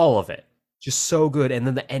 Mm-hmm. All of it. Just so good. And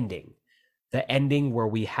then the ending where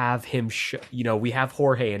we have him, we have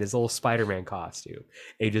Jorge in his little Spider-Man costume.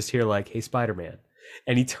 And you just hear like, hey, Spider-Man.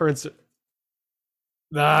 And he turns...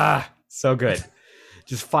 so good.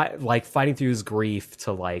 Just fighting through his grief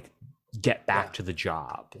to like get back to the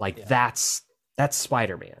job. Like, that's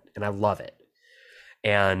Spider-Man, and I love it.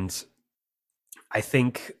 And I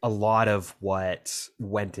think a lot of what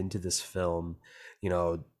went into this film,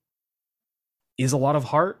 is a lot of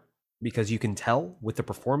heart, because you can tell with the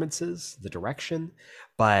performances, the direction,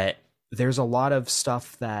 but there's a lot of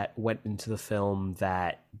stuff that went into the film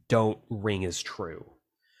that don't ring as true.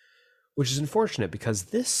 Which is unfortunate, because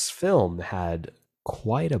this film had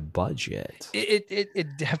quite a budget.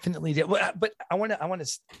 It definitely did. But I want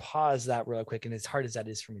to pause that real quick, and as hard as that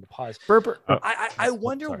is for me to pause, I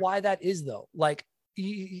wonder why that is, though. Like,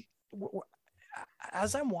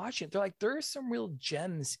 as I'm watching it, there are some real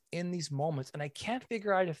gems in these moments, and I can't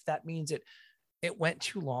figure out if that means it went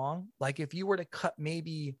too long. Like, if you were to cut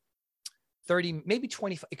maybe 30, maybe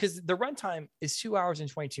 25, because the runtime is 2 hours and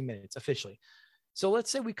 22 minutes officially. So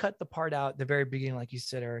let's say we cut the part out at the very beginning, like you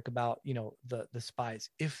said, Eric, about, the spies.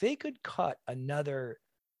 If they could cut another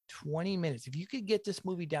 20 minutes, if you could get this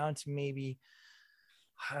movie down to maybe,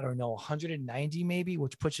 I don't know, 190 maybe,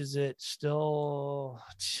 which pushes it still,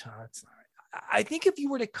 I think if you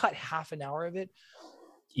were to cut half an hour of it,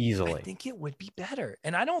 easily, I think it would be better.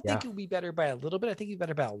 And I don't think it would be better by a little bit. I think it'd be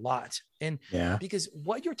better by a lot. And because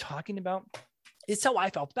what you're talking about is how I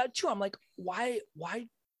felt about it too. I'm like, why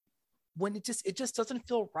when it just doesn't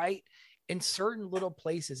feel right in certain little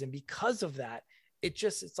places, and because of that, it's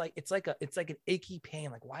like an achy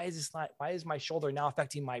pain. Like, why is my shoulder now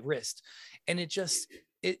affecting my wrist? And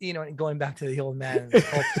going back to the old man,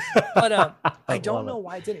 but I don't know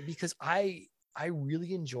why I didn't, because I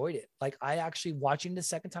really enjoyed it. Like, I actually, watching the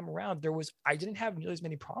second time around, I didn't have nearly as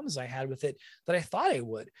many problems as I had with it that I thought I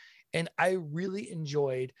would, and I really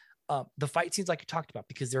enjoyed the fight scenes, like you talked about,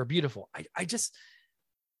 because they're beautiful.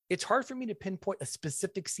 It's hard for me to pinpoint a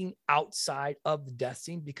specific scene outside of the death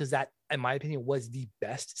scene, because that, in my opinion, was the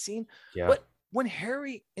best scene. Yeah. But when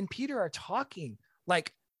Harry and Peter are talking,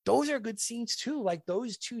 like, those are good scenes too. Like,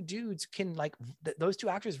 those two dudes can, like, those two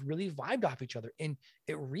actors really vibed off each other, and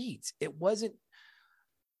it reads. It wasn't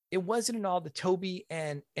in all the Toby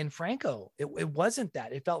and Franco. It wasn't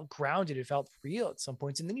that. It felt grounded. It felt real at some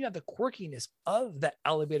points. And then you have the quirkiness of that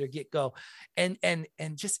elevator get-go, and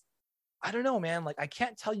just, I don't know, man. Like, I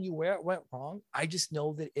can't tell you where it went wrong. I just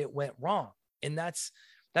know that it went wrong. And that's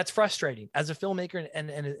frustrating as a filmmaker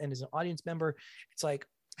and as an audience member. It's like,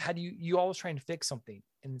 how do you always trying to fix something?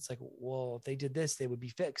 And it's like, well, if they did this, they would be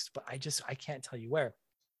fixed. But I can't tell you where.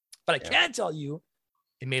 But I can tell you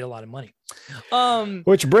it made a lot of money.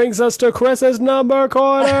 Which brings us to Chris's number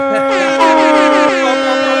corner.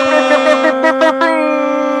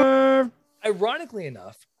 Ironically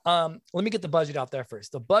enough, let me get the budget out there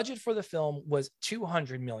first. The budget for the film was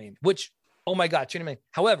 $200 million, which, oh my God, $200 million.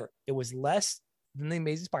 However, it was less than The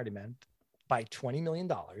Amazing Spider-Man by $20 million.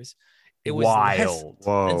 It was wild.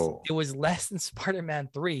 Whoa. It was less than Spider-Man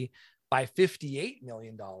 3 by $58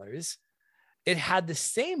 million. It had the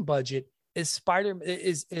same budget as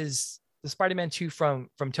the Spider-Man 2 from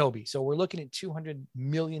Tobey. So we're looking at $200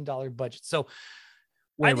 million budget. So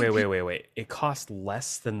wait. It cost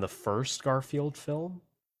less than the first Garfield film?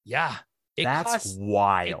 Yeah. That's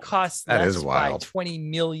wild. It costs that less is wild. by $20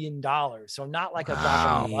 million. So not like a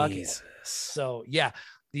drop in the bucket. So yeah,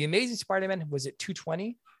 The Amazing Spider-Man was at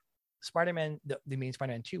 220. Spider-Man, the Amazing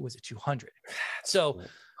Spider-Man 2 was at 200. So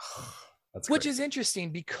which is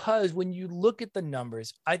interesting because when you look at the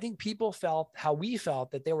numbers, I think people felt how we felt,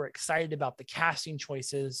 that they were excited about the casting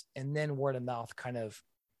choices, and then word of mouth kind of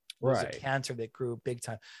was a cancer that grew big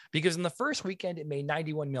time. Because in the first weekend, it made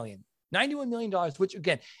 $91 million, which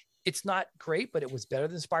again, it's not great, but it was better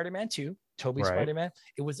than Spider-Man 2, Tobey's Spider-Man.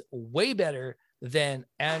 It was way better than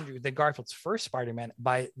Garfield's first Spider-Man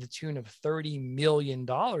by the tune of $30 million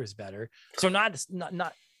better. So not,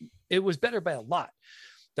 it was better by a lot.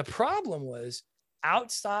 The problem was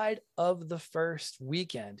outside of the first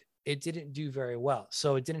weekend, it didn't do very well.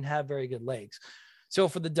 So it didn't have very good legs. So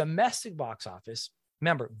for the domestic box office,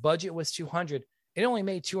 remember, budget was 200. It only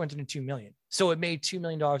made $202 million. So it made $2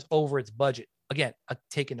 million over its budget. Again,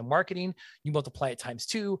 take into marketing, you multiply it times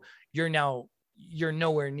 2. You're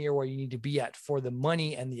nowhere near where you need to be at for the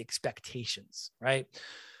money and the expectations, right?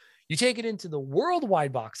 You take it into the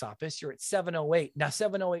worldwide box office, you're at 708. Now,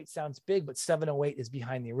 708 sounds big, but 708 is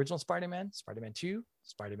behind the original Spider-Man, Spider-Man 2,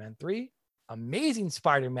 Spider-Man 3, Amazing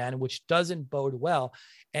Spider-Man, which doesn't bode well.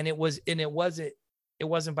 And it wasn't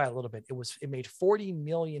by a little bit. It made $40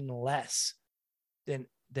 million less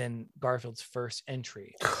than Garfield's first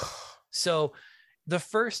entry. So the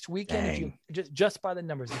first weekend, if you just by the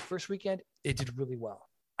numbers, the first weekend, it did really well.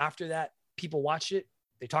 After that, people watched it,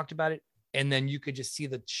 they talked about it, and then you could just see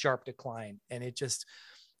the sharp decline. And it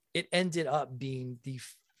ended up being the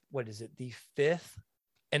fifth.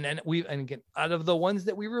 And then again, out of the ones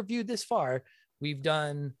that we reviewed this far, we've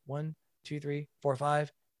done 1, 2, 3, 4,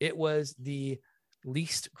 5. It was the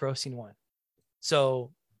least grossing one.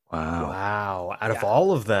 So wow. Out of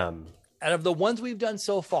all of them, out of the ones we've done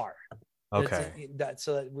so far. Okay.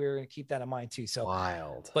 So that we're going to keep that in mind too. So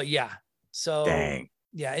wild. But yeah. So dang.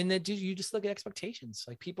 Yeah. And then you just look at expectations.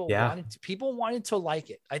 Like people wanted to like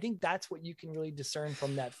it. I think that's what you can really discern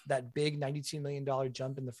from that big $92 million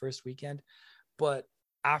jump in the first weekend. But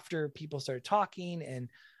after people started talking, and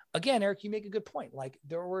again, Eric, you make a good point. Like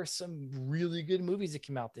there were some really good movies that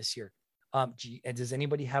came out this year. And does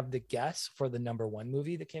anybody have the guess for the number one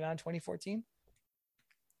movie that came out in 2014?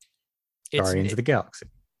 Guardians of the Galaxy.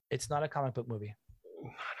 It's not a comic book movie.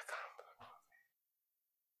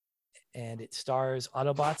 And it stars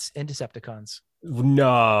Autobots and Decepticons.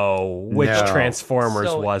 No. Which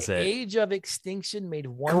Transformers was it? Age of Extinction made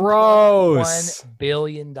 $1.1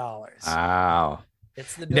 billion. Wow.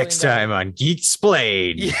 It's the next time on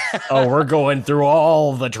Geeksplained. Yeah. Oh, we're going through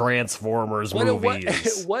all the Transformers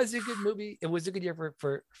movies. It was a good movie. It was a good year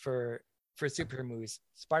for superhero movies.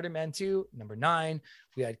 Spider-Man 2, number 9.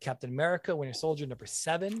 We had Captain America, Winter Soldier, number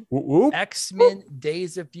 7. Whoop. X-Men,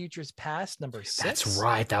 Days of Futures Past, number 6. That's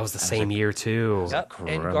right. That was the same year too. Yep.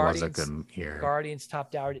 And was a good year. Guardians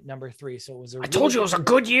topped out at number 3. So it was I told you it was a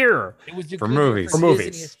good year. It was for movies. For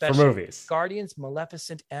Disney, especially. For movies. Guardians,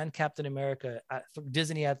 Maleficent, and Captain America.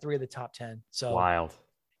 Disney had 3 of the top 10. So wild.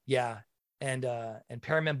 Yeah. And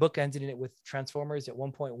Paramount bookended it with Transformers at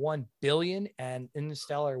 1.1 billion, and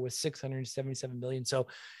Interstellar was 677 million. So,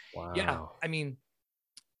 yeah, I mean,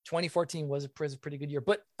 2014 was a pretty good year.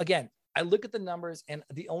 But again, I look at the numbers, and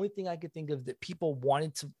the only thing I could think of that people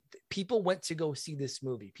went to go see this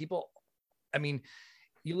movie.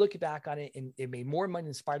 You look back on it, and it made more money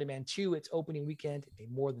than Spider-Man 2 its opening weekend. It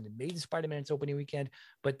made more than Amazing Spider-Man its opening weekend.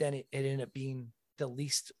 But then it ended up being that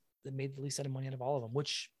made the least amount of money out of all of them,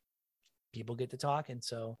 which people get to talk. And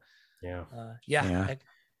so,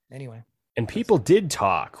 anyway. And people did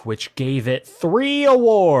talk, which gave it 3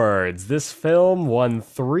 awards. This film won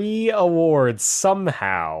 3 awards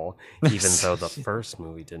somehow, even though the first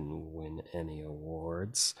movie didn't win any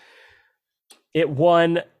awards. It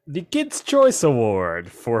won the Kids' Choice Award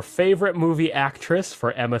for Favorite Movie Actress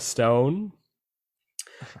for Emma Stone,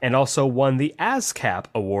 and also won the ASCAP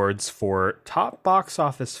Awards for Top Box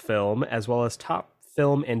Office Film as well as Top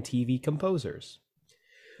Film and TV Composers.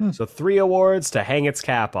 So 3 awards to hang its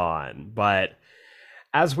cap on. But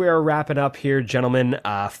as we are wrapping up here, gentlemen,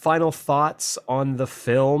 final thoughts on the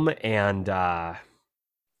film, and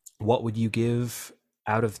what would you give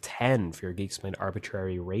out of 10 for your Geek Explained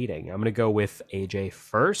arbitrary rating? I'm going to go with AJ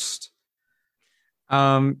first.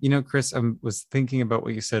 Chris, I was thinking about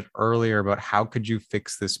what you said earlier about how could you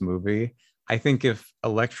fix this movie. I think if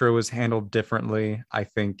Electro was handled differently, I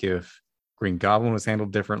think if Green Goblin was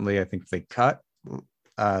handled differently, I think if they cut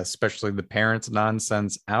especially the parents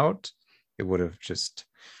nonsense out, it would have just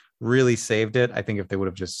really saved it. I think if they would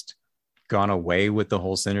have just gone away with the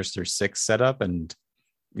whole Sinister Six setup and,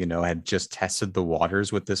 had just tested the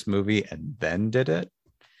waters with this movie and then did it.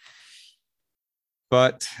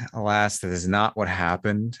 But alas, that is not what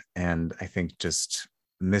happened. And I think just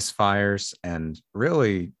misfires, and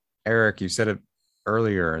really, Eric, you said it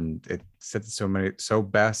earlier and it said so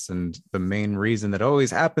best. And the main reason that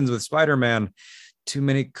always happens with Spider-Man, too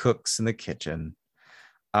many cooks in the kitchen.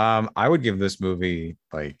 I would give this movie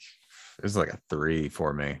a 3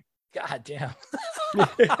 for me. God damn.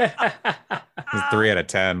 It's 3 out of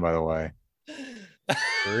 10, by the way.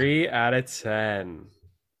 3 out of 10.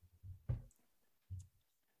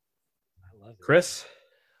 I love it. Chris?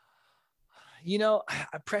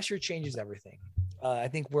 Pressure changes everything. I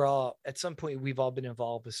think we're all, at some point, we've all been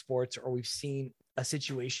involved with sports, or we've seen a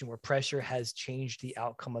situation where pressure has changed the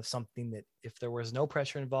outcome of something that if there was no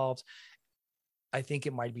pressure involved, I think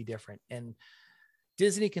it might be different. And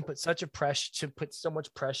Disney can put so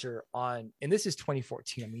much pressure on, and this is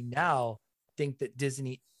 2014. I mean, now think that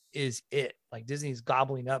Disney is it. Like, Disney's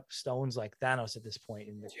gobbling up stones like Thanos at this point.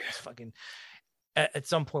 And it's fucking, at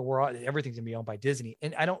some point, everything's gonna be owned by Disney.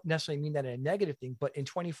 And I don't necessarily mean that in a negative thing, but in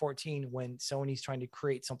 2014, when Sony's trying to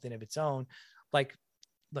create something of its own, like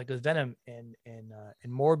with Venom and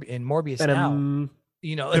Morbius Venom.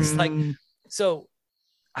 Now, it's like, so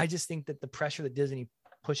I just think that the pressure that Disney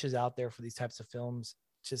pushes out there for these types of films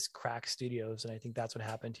just cracks studios. And I think that's what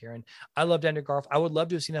happened here. And I loved Andrew Garfield. I would love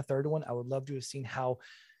to have seen a third one. I would love to have seen how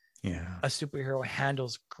a superhero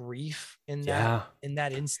handles grief in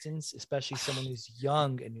that instance, especially someone who's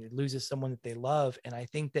young and who loses someone that they love. And I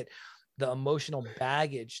think that the emotional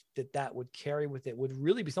baggage that would carry with it would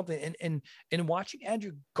really be something. And watching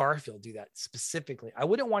Andrew Garfield do that specifically, I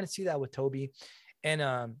wouldn't want to see that with Toby.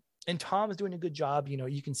 And Tom's doing a good job.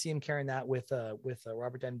 You can see him carrying that with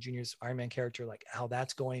Robert Downey Jr.'s Iron Man character, like how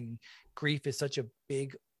that's going. Grief is such a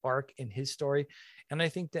big arc in his story. And I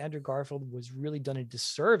think that Andrew Garfield was really done a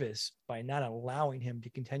disservice by not allowing him to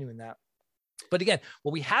continue in that. But again,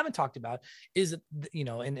 what we haven't talked about is that,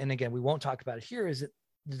 and again, we won't talk about it here, is that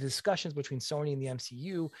the discussions between Sony and the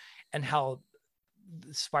MCU and how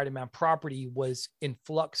the Spider-Man property was in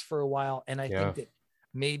flux for a while. And I think that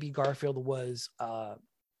maybe Garfield was,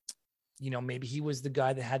 maybe he was the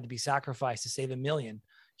guy that had to be sacrificed to save a million.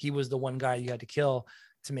 He was the one guy you had to kill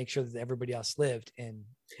to make sure that everybody else lived. And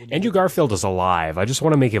Andrew Garfield is alive. I just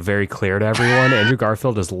want to make it very clear to everyone. Andrew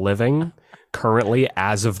Garfield is living currently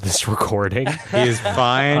as of this recording. He is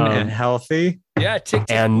fine and healthy. Yeah,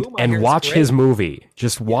 and watch his movie.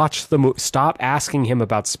 Just watch the movie. Stop asking him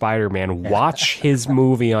about Spider-Man. Watch his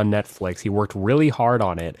movie on Netflix. He worked really hard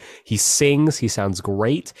on it. He sings. He sounds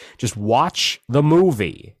great. Just watch the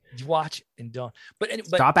movie. Watch and don't. But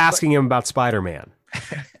stop asking him about Spider-Man.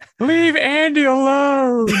 Leave Andy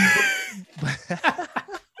alone.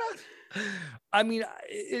 I mean,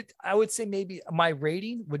 I would say maybe my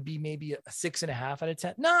rating would be maybe a 6.5 out of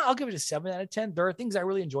 10. No, I'll give it a 7 out of 10. There are things I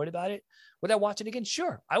really enjoyed about it. Would I watch it again?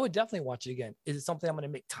 Sure. I would definitely watch it again. Is it something I'm going to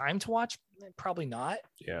make time to watch? Probably not.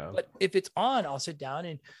 Yeah. But if it's on, I'll sit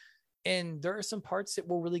down and there are some parts that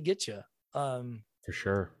will really get you. For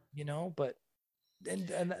sure. But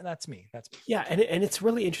and that's me. Yeah. And it's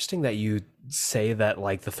really interesting that you say that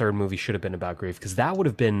like the third movie should have been about grief, because that would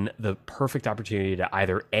have been the perfect opportunity to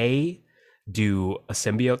either do a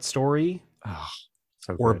symbiote story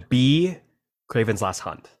or B, Kraven's Last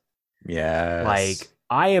Hunt. Yes. Like,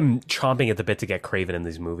 I am chomping at the bit to get Kraven in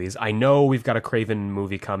these movies. I know we've got a Kraven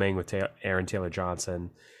movie coming with Aaron Taylor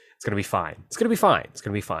Johnson. It's going to be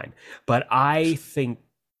fine. But I think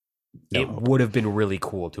it would have been really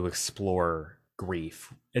cool to explore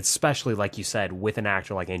grief, especially like you said, with an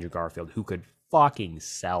actor like Andrew Garfield who could fucking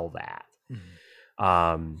sell that.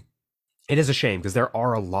 Mm-hmm. It is a shame because there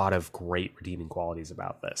are a lot of great redeeming qualities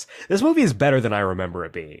about this. This movie is better than I remember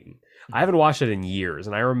it being. I haven't watched it in years,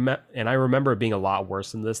 and I remember it being a lot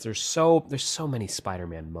worse than this. There's so many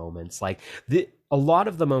Spider-Man moments. Like a lot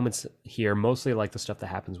of the moments here, mostly like the stuff that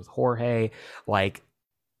happens with Jorge, like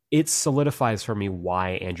it solidifies for me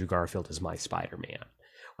why Andrew Garfield is my Spider-Man.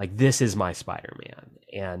 Like, this is my Spider-Man,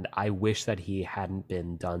 and I wish that he hadn't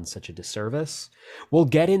been done such a disservice. We'll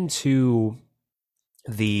get into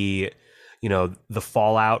the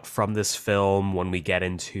fallout from this film when we get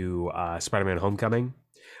into Spider-Man Homecoming,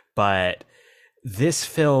 but this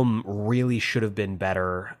film really should have been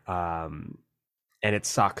better, and it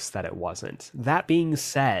sucks that it wasn't. That being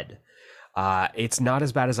said, it's not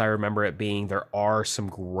as bad as I remember it being. There are some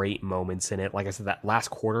great moments in it. Like I said, that last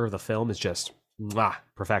quarter of the film is just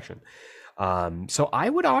perfection. So I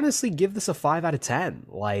would honestly give this a 5 out of 10.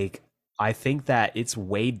 Like, I think that it's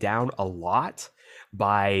weighed down a lot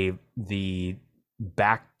by the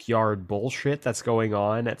backyard bullshit that's going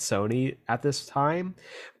on at Sony at this time.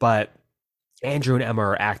 But Andrew and Emma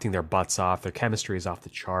are acting their butts off. Their chemistry is off the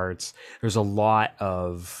charts. There's a lot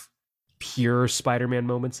of pure Spider-Man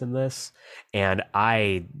moments in this, and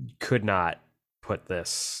I could not put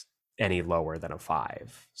this any lower than a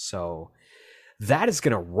 5. So that is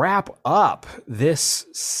going to wrap up this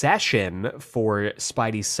session for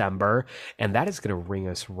Spidey-cember, and that is going to bring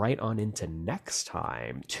us right on into next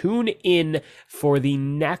time. Tune in for the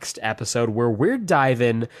next episode where we're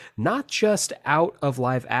diving not just out of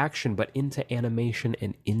live action, but into animation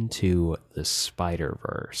and into the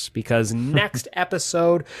Spider-Verse. Because next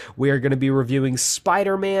episode, we are going to be reviewing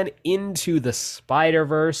Spider-Man Into the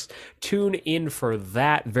Spider-Verse. Tune in for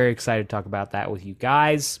that. Very excited to talk about that with you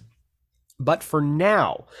guys. But for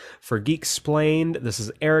now, for Geek Explained, this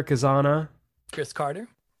is Eric Azana, Chris Carter,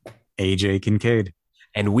 AJ Kincaid,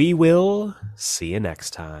 and we will see you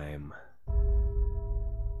next time.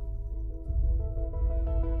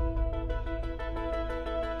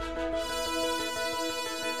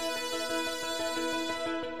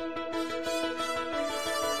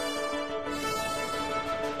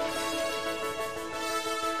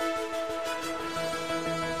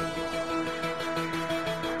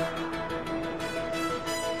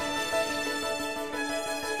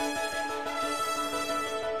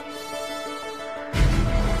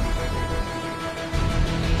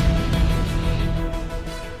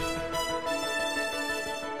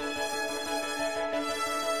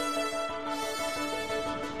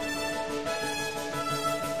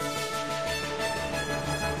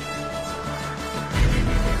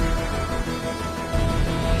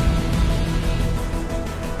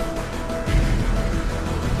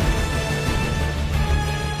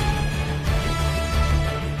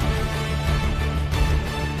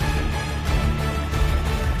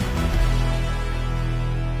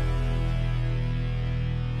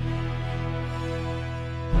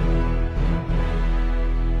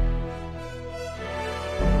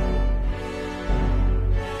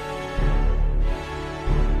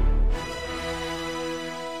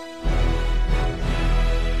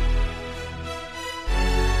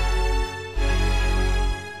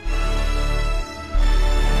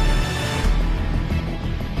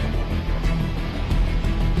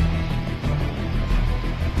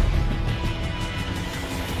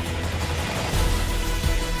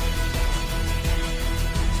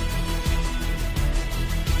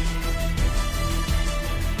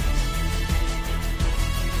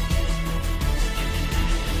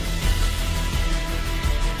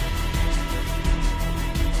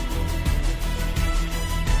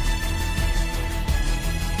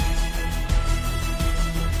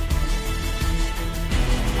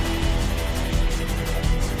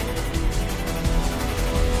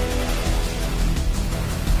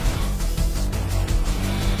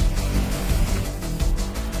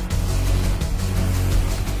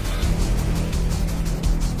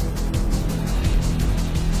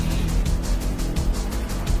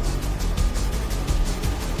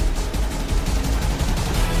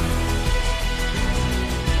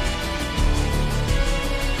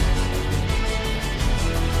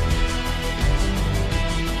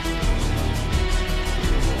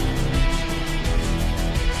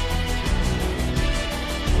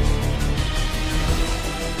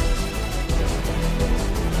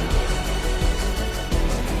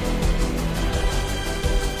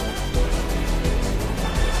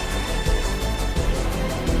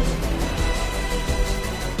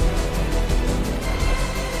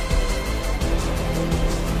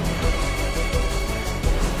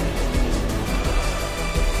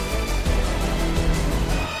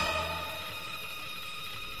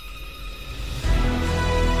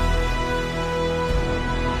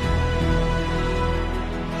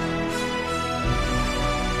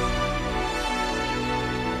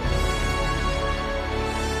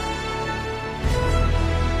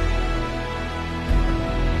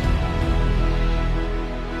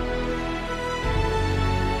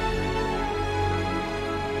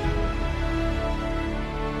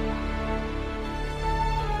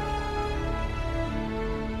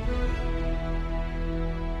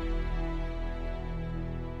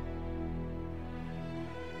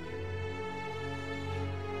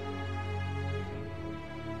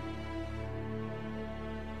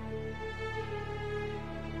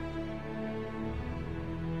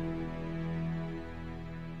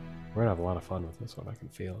 We're gonna have a lot of fun with this one. I can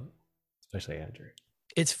feel it, especially Andrew.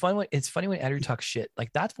 It's funny when Andrew talks shit.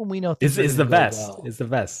 Like that's when we know Is things the are gonna go best. well. Is the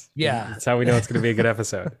best. Yeah. That's how we know it's gonna be a good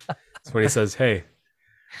episode. It's when he says, "Hey,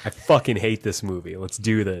 I fucking hate this movie. Let's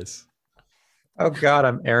do this." Oh God,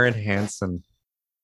 I'm Aaron Hansen.